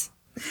 Jesus.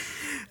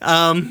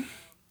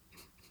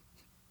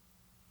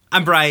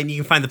 I'm Brian. You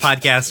can find the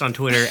podcast on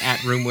Twitter at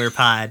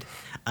RoomwarePod.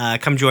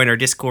 Come join our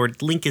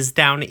Discord. Link is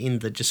down in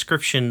the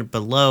description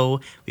below.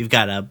 We've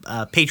got a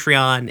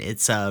Patreon.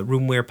 It's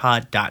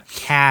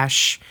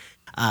roomwarepod.cash.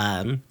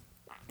 You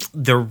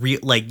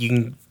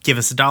can give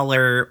us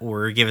 $1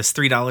 or give us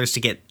 $3 to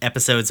get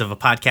episodes of a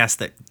podcast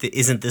that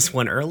isn't this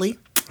one early.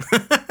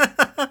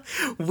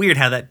 Weird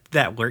how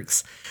that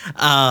works.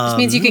 This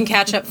means you can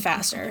catch up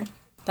faster.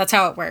 That's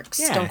how it works.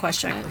 Yeah, Don't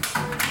question it.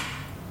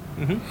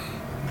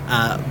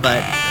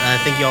 But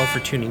thank you all for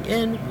tuning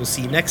in. We'll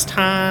see you next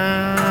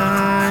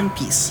time.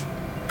 Peace.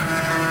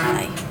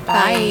 Bye.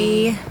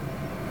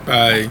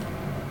 Bye.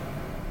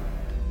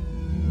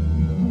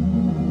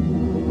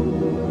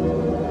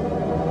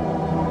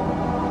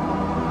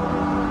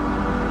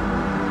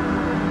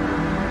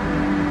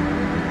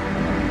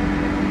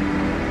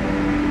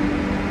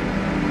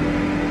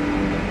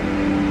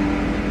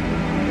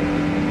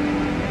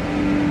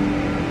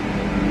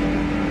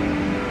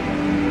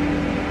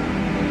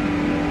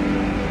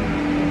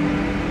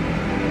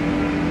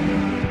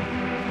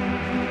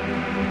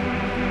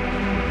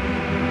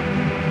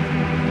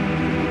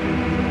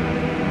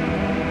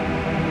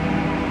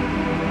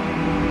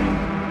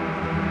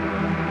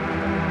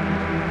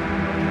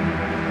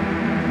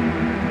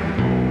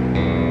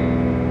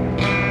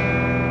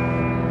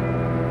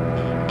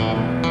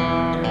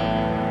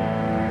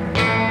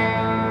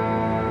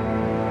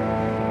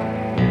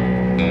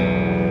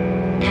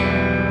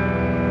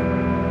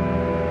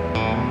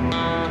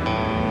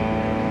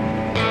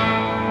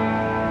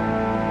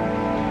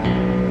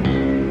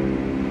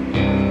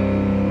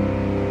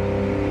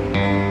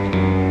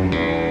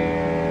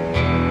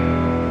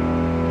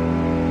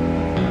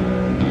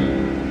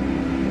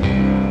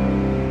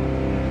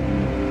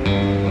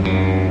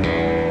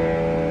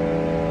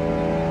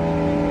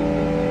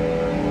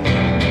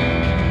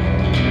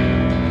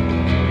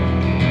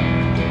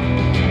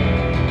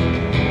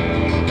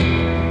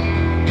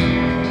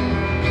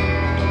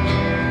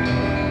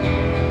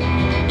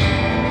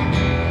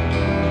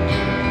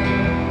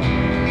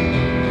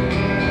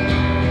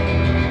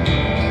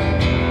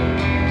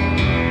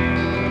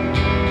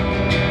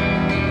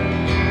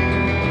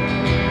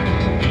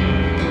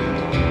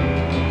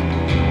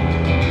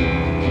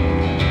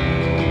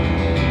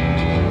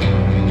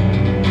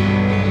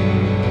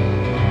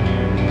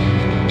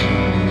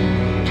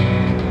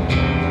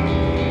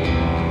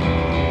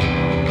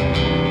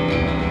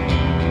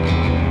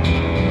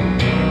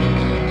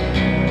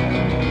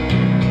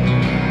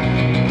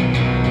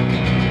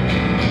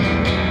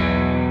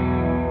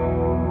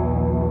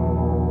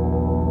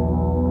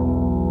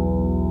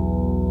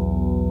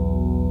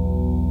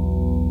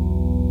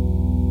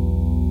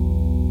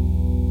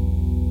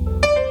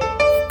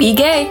 Be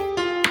gay.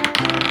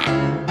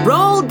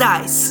 Roll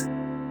dice.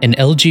 An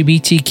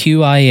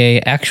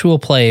LGBTQIA actual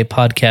play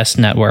podcast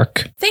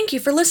network. Thank you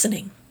for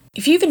listening.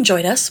 If you've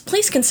enjoyed us,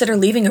 please consider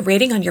leaving a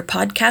rating on your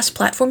podcast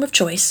platform of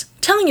choice,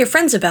 telling your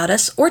friends about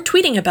us, or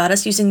tweeting about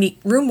us using the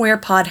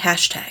RoomWherePod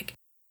hashtag.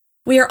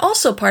 We are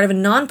also part of a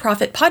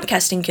non-profit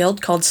podcasting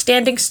guild called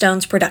Standing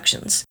Stones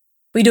Productions.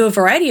 We do a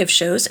variety of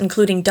shows,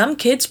 including Dumb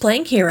Kids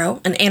Playing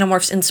Hero, an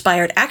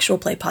Animorphs-inspired actual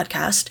play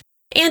podcast,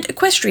 and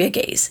Equestria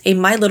Gaze, a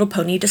My Little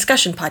Pony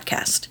discussion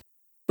podcast.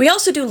 We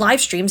also do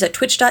live streams at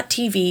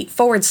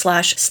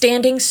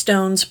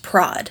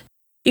twitch.tv/StandingStonesProd.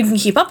 You can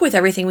keep up with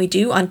everything we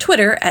do on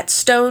Twitter at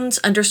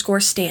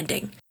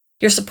Stones_standing.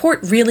 Your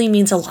support really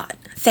means a lot.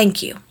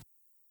 Thank you.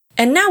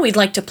 And now we'd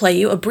like to play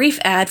you a brief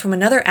ad from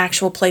another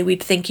actual play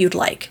we'd think you'd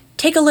like.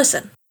 Take a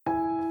listen.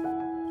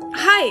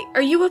 Hi,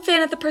 are you a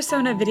fan of the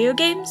Persona video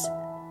games?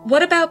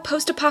 What about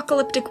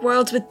post-apocalyptic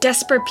worlds with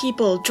desperate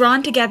people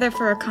drawn together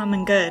for a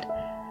common good?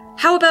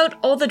 How about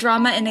all the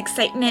drama and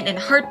excitement and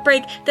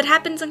heartbreak that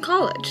happens in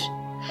college?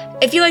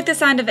 If you like the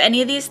sound of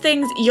any of these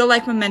things, you'll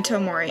like Memento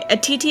Mori, a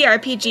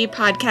TTRPG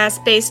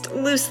podcast based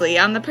loosely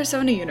on the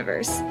Persona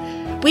universe.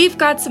 We've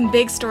got some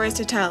big stories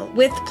to tell,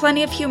 with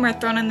plenty of humor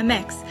thrown in the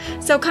mix,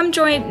 so come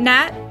join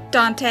Nat,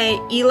 Dante,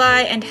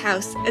 Eli, and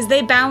House as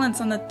they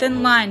balance on the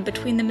thin line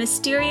between the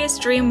mysterious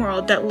dream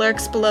world that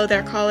lurks below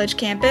their college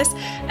campus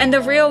and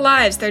the real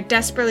lives they're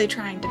desperately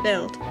trying to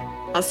build.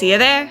 I'll see you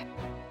there!